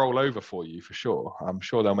 They won't roll over for you for sure. I'm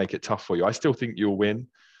sure they'll make it tough for you. I still think you'll win,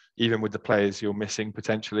 even with the players you're missing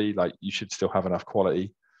potentially. Like, you should still have enough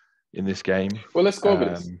quality in this game. Well, let's go over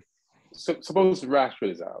this. So, suppose Rashford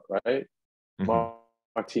is out, right? Mm-hmm.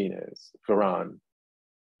 Martinez, Varane,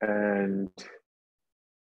 and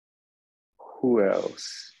who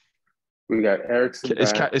else? We got Ericsson.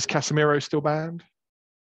 Is Casemiro still banned?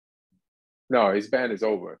 No, his ban is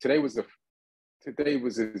over. Today was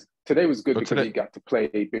good because he got to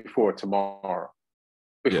play before tomorrow,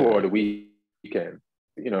 before the weekend.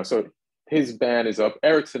 You know, so his ban is up.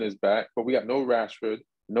 Ericsson is back, but we got no Rashford,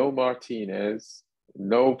 no Martinez,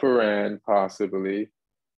 no Varane possibly,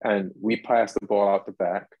 and we pass the ball out the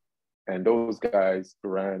back. And those guys,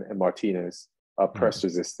 Varane and Martinez, are press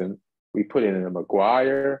resistant. We put in a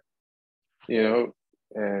Maguire, you know,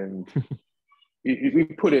 and we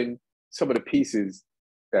put in some of the pieces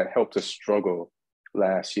that helped us struggle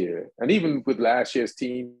last year. And even with last year's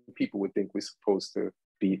team, people would think we're supposed to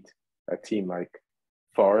beat a team like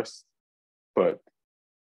Forest. But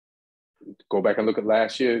go back and look at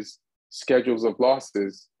last year's schedules of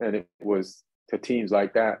losses, and it was to teams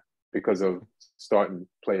like that because of starting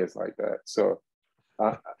players like that. So,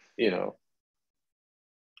 you know,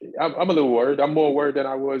 I'm a little worried. I'm more worried than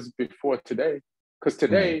I was before today. Because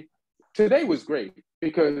today was great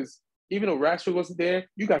because even though Rashford wasn't there,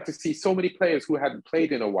 you got to see so many players who hadn't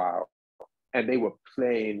played in a while, and they were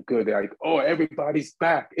playing good. They're like, oh, everybody's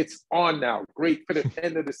back. It's on now. Great for the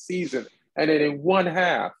end of the season. And then in one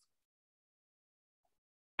half.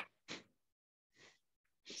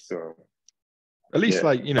 So. At least,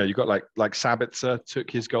 you got like Sabitzer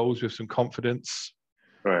took his goals with some confidence.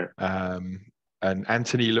 Right. And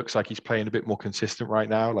Anthony looks like he's playing a bit more consistent right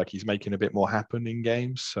now. Like, he's making a bit more happen in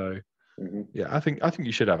games. So, I think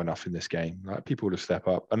you should have enough in this game. Like, people will step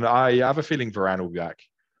up. And I have a feeling Varane will be back.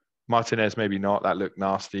 Martinez, maybe not. That looked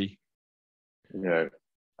nasty. Yeah.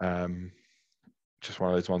 Just one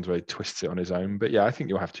of those ones where he twists it on his own. But yeah, I think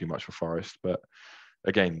you'll have too much for Forest. But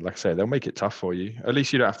again, like I say, they'll make it tough for you. At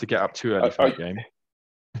least you don't have to get up too early for that game.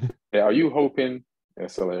 Yeah, are you hoping?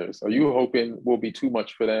 That's hilarious. Are you hoping will be too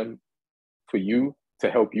much for them? For you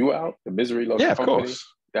to help you out, the misery loves company. Of course.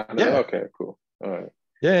 Okay, cool. All right.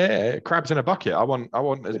 Yeah, crabs in a bucket. I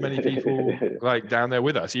want as many people like down there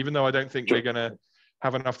with us, even though I don't think we're gonna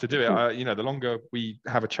have enough to do it. The longer we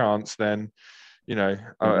have a chance, then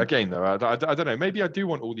again though, I don't know. Maybe I do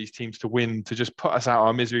want all these teams to win to just put us out of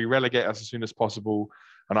our misery, relegate us as soon as possible,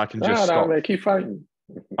 and I can just stop. Man, keep fighting.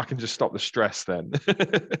 I can just stop the stress then.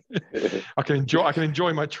 I can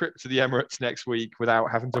enjoy my trip to the Emirates next week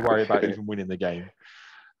without having to worry about even winning the game.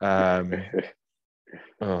 Hilarious.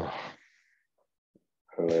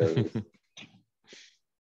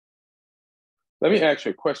 Let me ask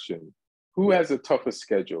you a question. Who has a tougher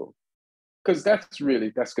schedule? Because that's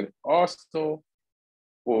going to Arsenal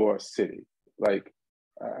or City. Like,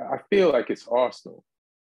 I feel like it's Arsenal.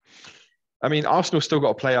 I mean, Arsenal still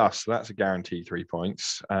got to play us, so that's a guaranteed 3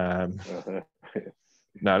 points. Now,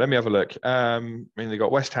 let me have a look. I mean, they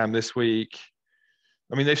got West Ham this week.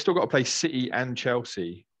 I mean, they've still got to play City and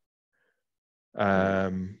Chelsea, as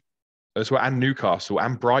well, and Newcastle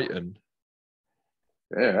and Brighton.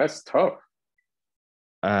 Yeah, that's tough.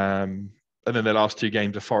 And then their last 2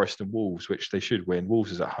 games are Forest and Wolves, which they should win.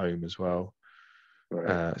 Wolves is at home as well.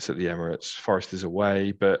 Right. It's at the Emirates. Forest is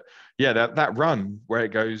away. But yeah, that run where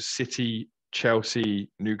it goes City, Chelsea,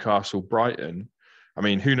 Newcastle, Brighton. I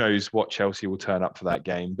mean, who knows what Chelsea will turn up for that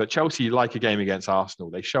game. But Chelsea like a game against Arsenal.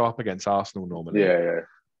 They show up against Arsenal normally. Yeah.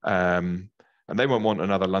 And they won't want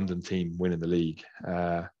another London team winning the league.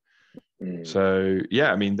 So,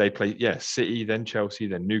 yeah, I mean, they play, City, then Chelsea,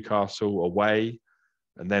 then Newcastle away,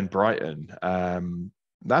 and then Brighton.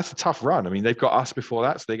 That's a tough run. I mean, they've got us before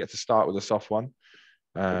that, so they get to start with a soft one.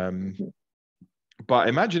 But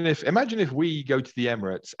imagine if we go to the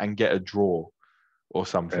Emirates and get a draw or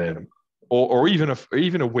something, or even a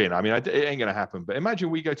win. I mean, it ain't going to happen. But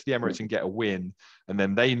imagine we go to the Emirates and get a win, and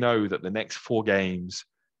then they know that the next 4 games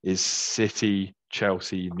is City,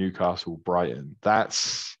 Chelsea, Newcastle, Brighton. Then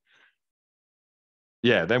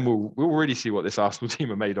we'll really see what this Arsenal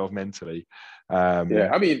team are made of mentally. I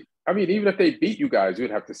mean, even if they beat you guys,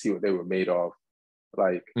 you'd have to see what they were made of.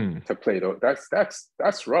 Like to play though, that's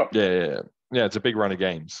rough. Yeah. It's a big run of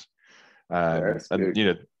games, and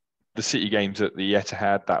the City games at the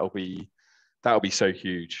Etihad that'll be so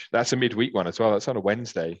huge. That's a midweek one as well. That's on a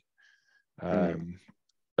Wednesday,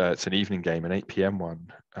 it's an evening game, an 8 p.m.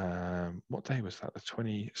 one. What day was that? The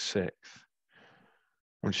 26th.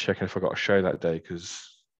 I'm just checking if I got a show that day because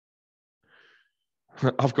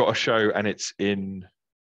I've got a show and it's in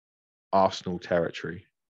Arsenal territory.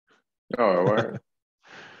 Oh, right.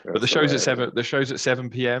 But the show's at 7. The show's at 7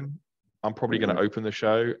 p.m. I'm probably going to open the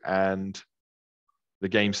show, and the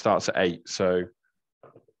game starts at 8. So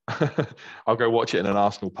I'll go watch it in an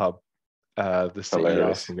Arsenal pub, the City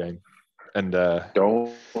Arsenal game. And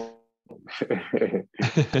don't.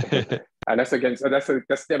 And that's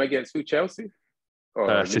them against who? Chelsea?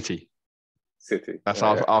 Or City. City. That's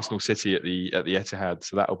Arsenal City at the Etihad.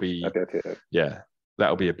 So that'll be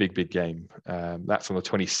that'll be a big game. That's on the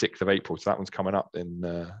 26th of April. So that one's coming up in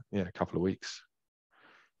a couple of weeks.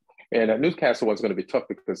 And Newcastle one's going to be tough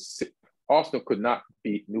because Arsenal could not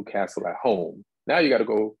beat Newcastle at home. Now you got to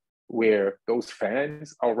go where those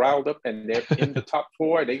fans are riled up and they're in the top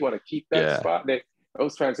 4 and they want to keep that spot.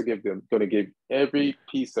 Those fans are going to give every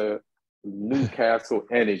piece of Newcastle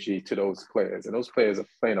energy to those players, and those players are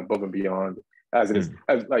playing above and beyond as it is.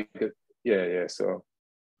 So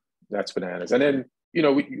that's bananas. And then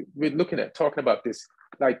we're talking about this,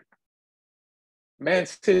 like Man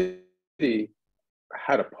City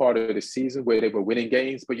had a part of the season where they were winning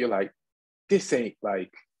games, but you're like, this ain't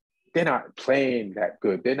like, they're not playing that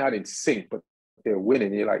good. They're not in sync, but they're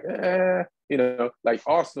winning. You're like, like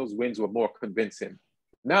Arsenal's wins were more convincing.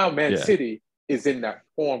 Now Man City is in that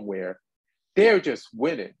form where they're just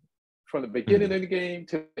winning from the beginning of the game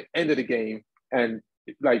to the end of the game. And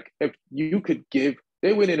like, if you could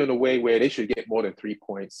they're winning in a way where they should get more than 3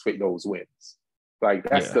 points with those wins. Like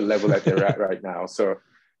that's the level that they're at right now. So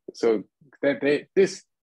that this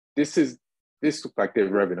looks like they're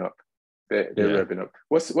revving up. They're revving up.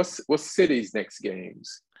 What's City's next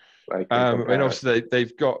games? Like, and obviously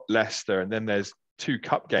they've got Leicester, and then there's 2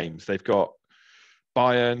 cup games. They've got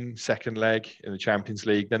Bayern second leg in the Champions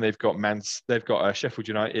League. Then they've got Sheffield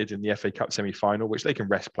United in the FA Cup semi-final, which they can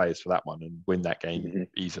rest players for that one and win that game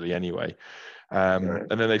easily anyway. And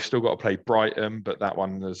then they've still got to play Brighton, but that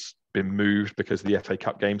one has been moved because of the FA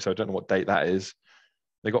Cup game, so I don't know what date that is.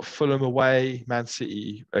 They got Fulham away, Man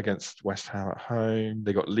City against West Ham at home.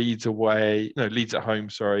 They got Leeds at home,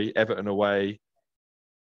 Everton away,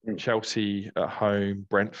 Chelsea at home,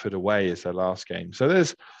 Brentford away is their last game. So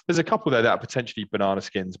there's a couple there that are potentially banana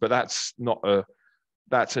skins, but that's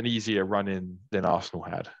an easier run in than Arsenal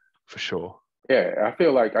had for sure. Yeah, I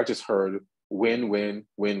feel like I just heard win, win,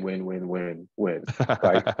 win, win, win, win, win.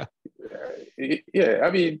 Like,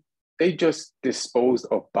 I mean, they just disposed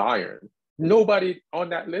of Bayern. Nobody on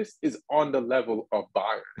that list is on the level of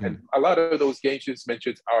Bayern. And a lot of those games you just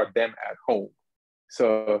mentioned are them at home.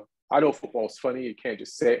 So I know football's funny. You can't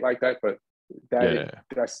just say it like that, but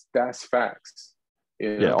that's facts.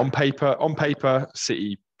 Yeah, on paper,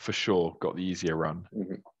 City for sure got the easier run.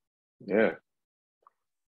 Yeah.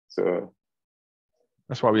 So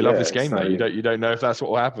that's why we love this game, though. You don't know if that's what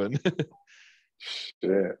will happen.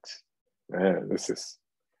 Shit, man, this is.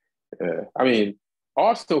 I mean,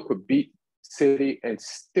 Arsenal could beat City and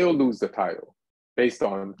still lose the title based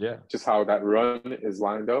on just how that run is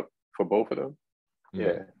lined up for both of them.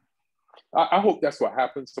 Yeah. I hope that's what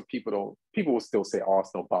happens. So people will still say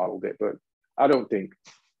Arsenal bottled it, but I don't think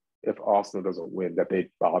if Arsenal doesn't win that they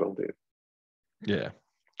bottled it. Yeah.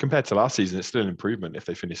 Compared to last season, it's still an improvement if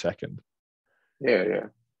they finish second. Yeah.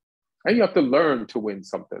 And you have to learn to win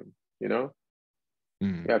something, You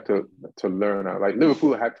have to learn. Like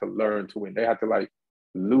Liverpool had to learn to win. They had to like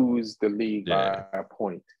lose the league by a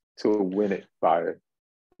point to win it by,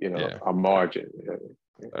 a margin.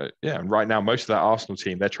 And right now, most of that Arsenal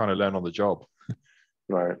team, they're trying to learn on the job.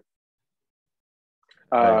 Right.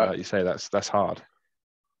 Like you say, that's hard.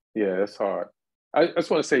 Yeah, that's hard. I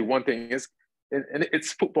just want to say one thing is, and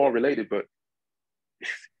it's football related, but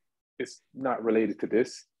it's not related to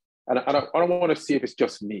this. And I don't want to see if it's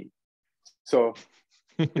just me. So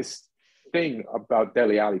this thing about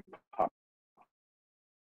Dele Alli pop.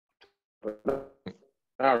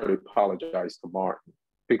 I already apologize to Martin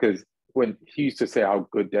because when he used to say how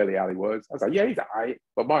good Dele Alli was, I was like, yeah, he's all right.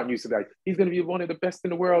 But Martin used to be like, he's going to be one of the best in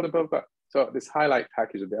the world. And blah, blah, blah. So this highlight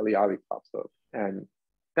package of Dele Alli pops up. And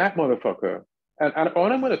that motherfucker, and I'm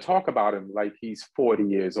going to talk about him like he's 40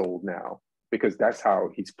 years old now because that's how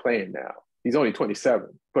he's playing now. He's only 27,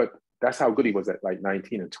 but that's how good he was at like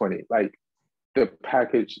 19 and 20. Like the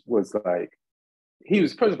package was like,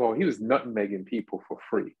 first of all, he was nutmegging people for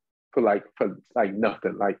free. For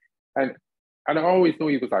nothing. And I always knew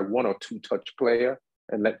he was like 1 or 2 touch player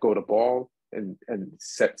and let go of the ball and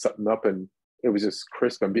set something up, and it was just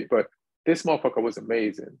crisp and but this motherfucker was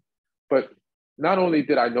amazing. But not only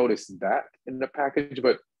did I notice that in the package,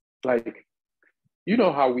 but like, you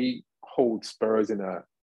know how we hold Spurs in a,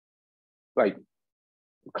 like,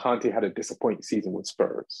 Conte had a disappointing season with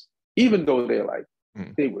Spurs, even though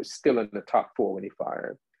they were still in the top four when he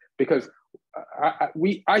fired, because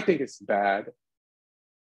I think it's bad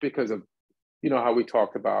because of, you know, how we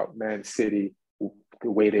talked about Man City,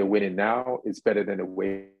 the way they're winning now is better than the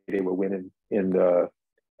way they were winning in the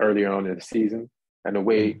earlier on in the season, and the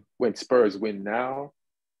way when Spurs win now,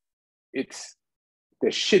 they're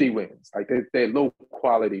shitty wins, like they're low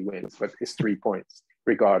quality wins, but it's 3 points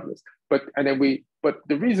regardless. But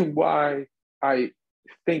the reason why I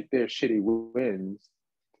think they're shitty wins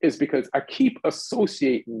is because I keep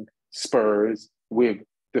associating Spurs with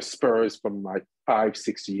the Spurs from like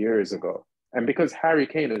 5-6 years ago. And because Harry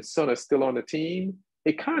Kane and Son are still on the team,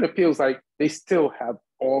 it kind of feels like they still have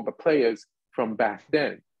all the players from back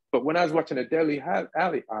then. But when I was watching the Dele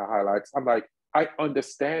Alli highlights, I'm like, I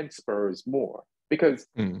understand Spurs more, because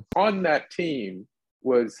on that team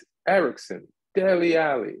was Eriksen, Dele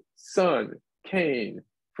Alli, Son, Kane,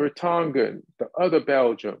 Vertonghen, the other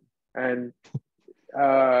Belgium, and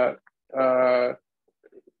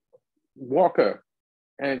Walker,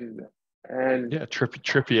 and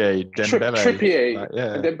Trippier,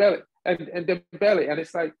 Dembele, and Dembele, and Dembele, and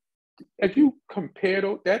it's like, if you compare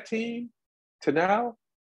that team to now,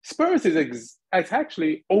 Spurs has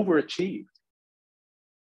actually overachieved.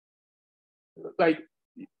 Like,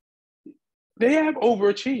 they have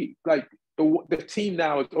overachieved. Like, the team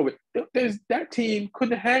now is over. That team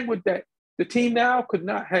couldn't hang with that. The team now could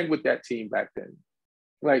not hang with that team back then.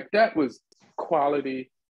 Like, that was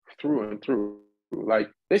quality through and through. Like,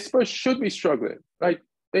 they Spurs should be struggling. Like,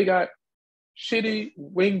 they got shitty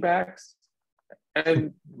wing backs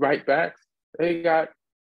and right backs. They got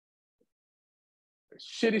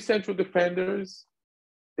shitty central defenders.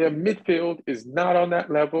 Their midfield is not on that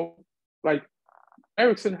level. Like,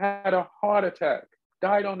 Eriksen had a heart attack,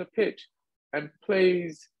 died on the pitch, and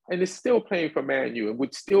is still playing for Man U, and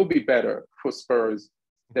would still be better for Spurs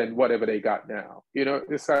than whatever they got now. You know,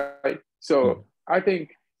 it's like, so I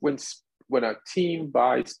think when a team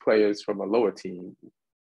buys players from a lower team,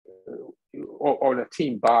 or a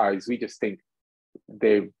team buys, we just think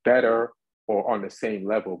they're better or on the same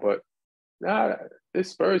level. But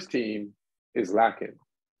this Spurs team is lacking.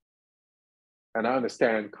 And I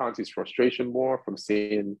understand Conte's frustration more from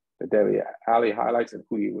seeing the Dele Alli highlights and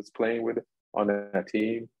who he was playing with on that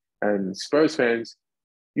team. And Spurs fans,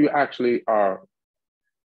 you actually are,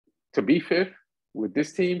 to be fifth with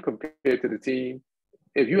this team compared to the team,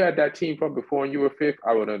 if you had that team from before and you were fifth,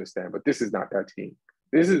 I would understand. But this is not that team.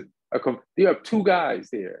 This is you have two guys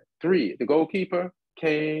there, three: the goalkeeper,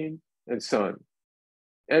 Kane, and Son.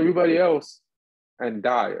 Everybody else, and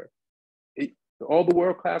Dyer. All the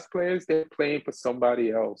world-class players, they're playing for somebody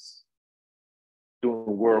else,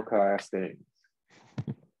 doing world-class things.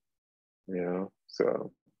 You know,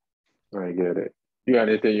 so I get it. You got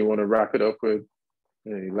anything you want to wrap it up with?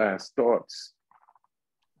 Any last thoughts?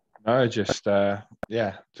 No, just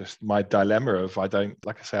my dilemma of, I don't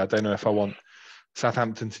know if I want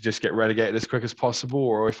Southampton to just get relegated as quick as possible,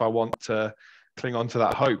 or if I want to cling on to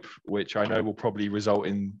that hope, which I know will probably result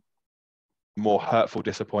in more hurtful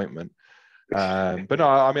disappointment. But no,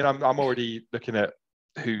 I mean, I'm already looking at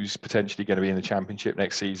who's potentially going to be in the Championship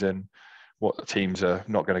next season, what teams are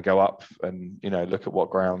not going to go up, and, you know, look at what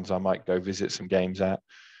grounds I might go visit some games at.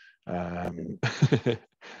 But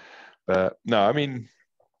no, I mean,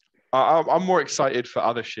 I'm more excited for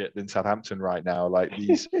other shit than Southampton right now. Like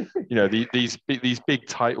these, you know, these big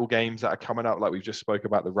title games that are coming up. Like we've just spoke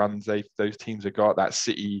about the runs those teams have got. That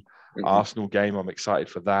City Arsenal game, I'm excited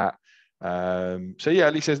for that. So yeah,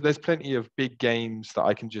 at least there's plenty of big games that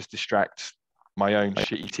I can just distract my own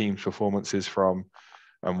shitty team's performances from,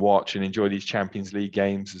 and watch and enjoy these Champions League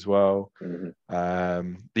games as well.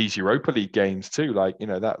 These Europa League games too. Like, you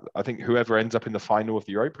know, that I think whoever ends up in the final of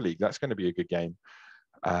the Europa League, that's going to be a good game.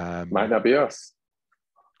 Might not be us.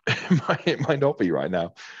 It might not be right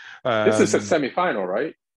now. This is a semi-final,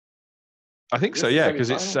 right? I think so, yeah,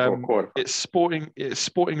 because it's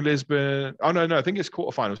Sporting Lisbon. Oh no, I think it's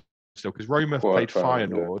quarterfinals still, because Roma played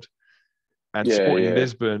Feyenoord, and Sporting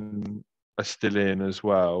Lisbon are still in as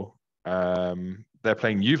well. They're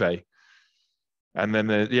playing Juve, and then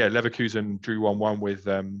Leverkusen drew 1-1 with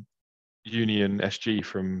Union SG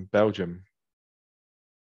from Belgium.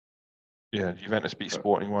 Yeah, Juventus beat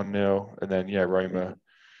Sporting 1-0, and then Roma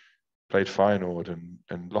played Feyenoord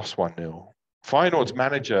and lost 1-0. Feyenoord's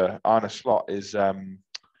manager Arne Slot is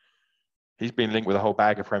he's been linked with a whole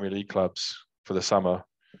bag of Premier League clubs for the summer.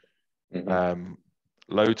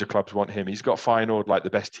 Loads of clubs want him. He's got Feyenoord like the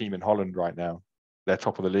best team in Holland right now. They're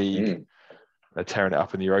top of the league. They're tearing it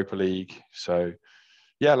up in the Europa League. So,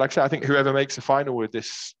 yeah, like I said, I think whoever makes the final with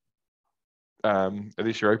this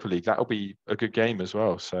Europa League, that'll be a good game as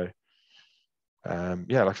well. So,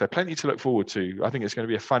 yeah, like I said, plenty to look forward to. I think it's going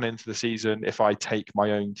to be a fun end to the season if I take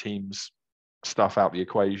my own team's stuff out the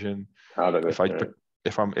equation.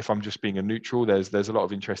 If I'm just being a neutral, there's a lot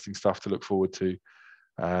of interesting stuff to look forward to.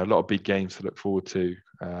 A lot of big games to look forward to.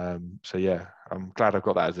 So yeah, I'm glad I've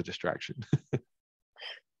got that as a distraction.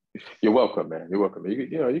 You're welcome, man. You're welcome.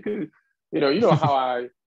 You know how I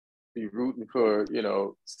be rooting for,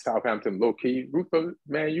 Southampton low key. Root for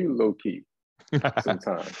Man U low key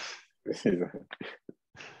sometimes. It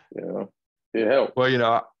helps.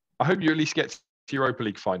 Well, I hope you at least get to Europa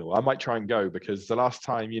League final. I might try and go because the last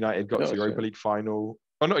time United got to Europa League final,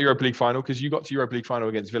 not Europa League final, because you got to Europa League final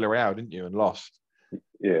against Villarreal, didn't you, and lost.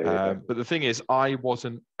 Yeah. But the thing is, I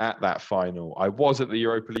wasn't at that final. I was at the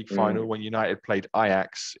Europa League final when United played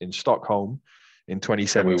Ajax in Stockholm in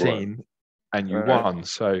 2017, and you won.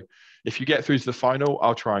 So if you get through to the final,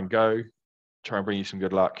 I'll try and go. Try and bring you some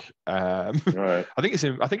good luck. I think it's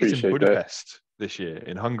in Budapest this year,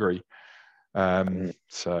 in Hungary.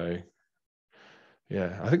 So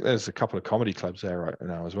yeah, I think there's a couple of comedy clubs there right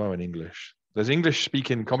now as well in English. There's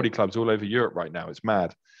English-speaking comedy clubs all over Europe right now. It's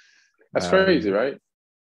mad. That's crazy, right?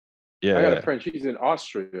 Yeah. I got a friend, she's in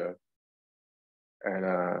Austria. And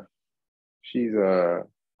I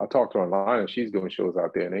talked to her online and she's doing shows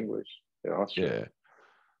out there in English in Austria.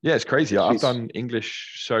 Yeah, it's crazy. I've done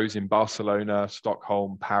English shows in Barcelona,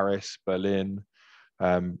 Stockholm, Paris, Berlin.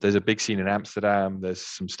 There's a big scene in Amsterdam. There's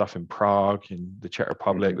some stuff in Prague, in the Czech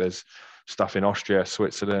Republic. There's stuff in Austria,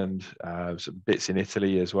 Switzerland, some bits in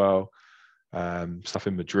Italy as well. Stuff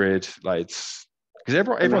in Madrid. Like it's because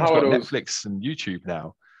everyone's got Netflix and YouTube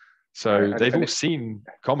now, so they've all seen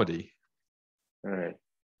comedy. All right.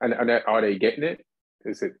 And are they getting it?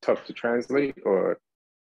 Is it tough to translate or?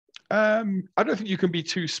 I don't think you can be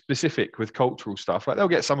too specific with cultural stuff. Like they'll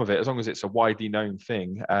get some of it as long as it's a widely known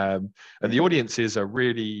thing. And the audiences are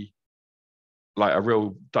really like a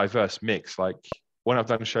real diverse mix. Like when I've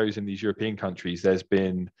done shows in these European countries, there's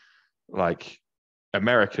been like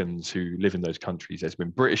Americans who live in those countries. There's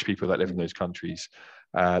been British people that live in those countries.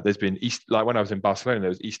 There's been like when I was in Barcelona, there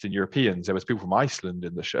was Eastern Europeans. There was people from Iceland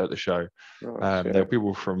at the show. There were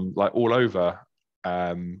people from like all over.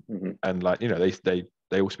 And like,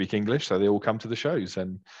 they all speak English, so they all come to the shows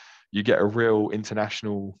and you get a real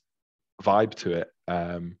international vibe to it.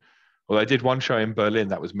 Well, I did one show in Berlin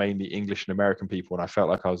that was mainly English and American people, and I felt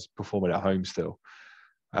like I was performing at home still.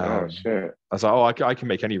 I was like, I can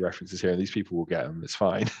make any references here and these people will get them. It's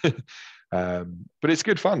fine. But it's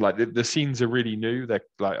good fun. Like the scenes are really new. They're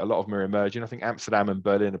like a lot of them are emerging. I think Amsterdam and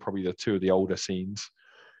Berlin are probably the two of the older scenes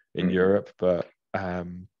in Europe, but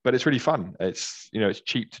it's really fun. It's it's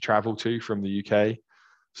cheap to travel to from the UK.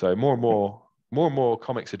 So more and more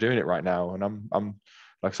comics are doing it right now. And I'm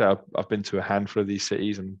like I say, I've been to a handful of these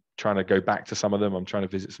cities and trying to go back to some of them. I'm trying to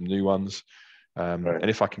visit some new ones. And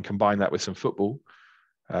if I can combine that with some football,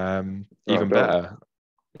 even better.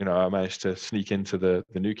 I managed to sneak into the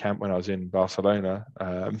new camp when I was in Barcelona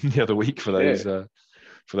the other week for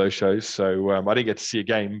those shows. So I didn't get to see a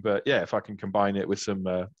game, but yeah, if I can combine it with some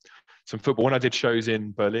football. When I did shows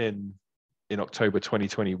in Berlin in October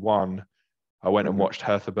 2021, I went and watched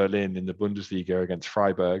Hertha Berlin in the Bundesliga against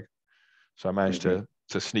Freiburg. So I managed to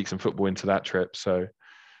sneak some football into that trip. So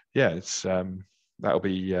yeah, it's that'll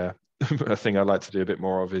be a thing I'd like to do a bit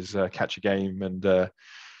more of is catch a game. And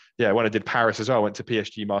yeah, when I did Paris as well, I went to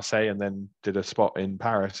PSG Marseille and then did a spot in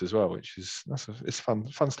Paris as well, which is it's fun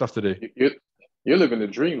stuff to do. You're living the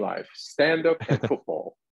dream life, stand up and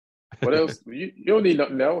football. What else? You don't need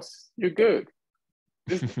nothing else. You're good.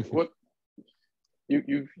 What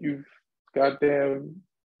you've goddamn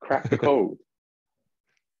cracked the code.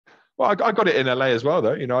 Well, I got it in LA as well,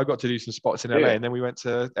 though. I got to do some spots in LA, and then we went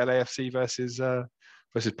to LAFC versus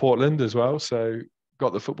Portland as well. So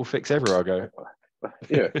got the football fix everywhere I go.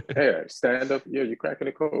 Yeah, stand up. Yeah, you're cracking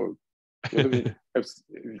the code.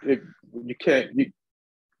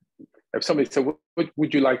 If somebody said, "What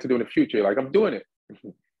would you like to do in the future?" You're like, I'm doing it.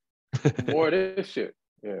 More of this shit.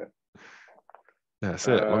 Yeah. That's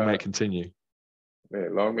it. Long may it continue. Yeah,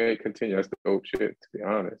 long may it continue. That's the dope shit, to be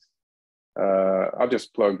honest. I'll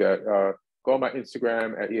just plug that. Go on my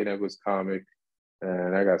Instagram at Ian Edwards Comic,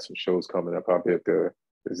 and I got some shows coming up. I'll be at the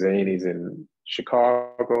Zanies in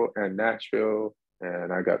Chicago and Nashville,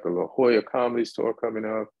 and I got the La Jolla Comedy Store coming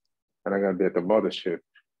up, and I got to be at the Mothership,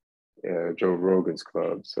 Joe Rogan's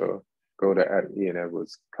club. So go to at Ian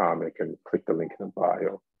Edwards Comic and click the link in the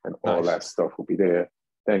bio, and all that stuff will be there.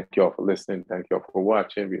 Thank y'all for listening. Thank y'all for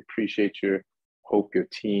watching. We appreciate you. Hope your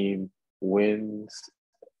team wins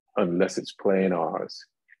unless it's playing ours.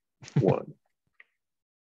 One.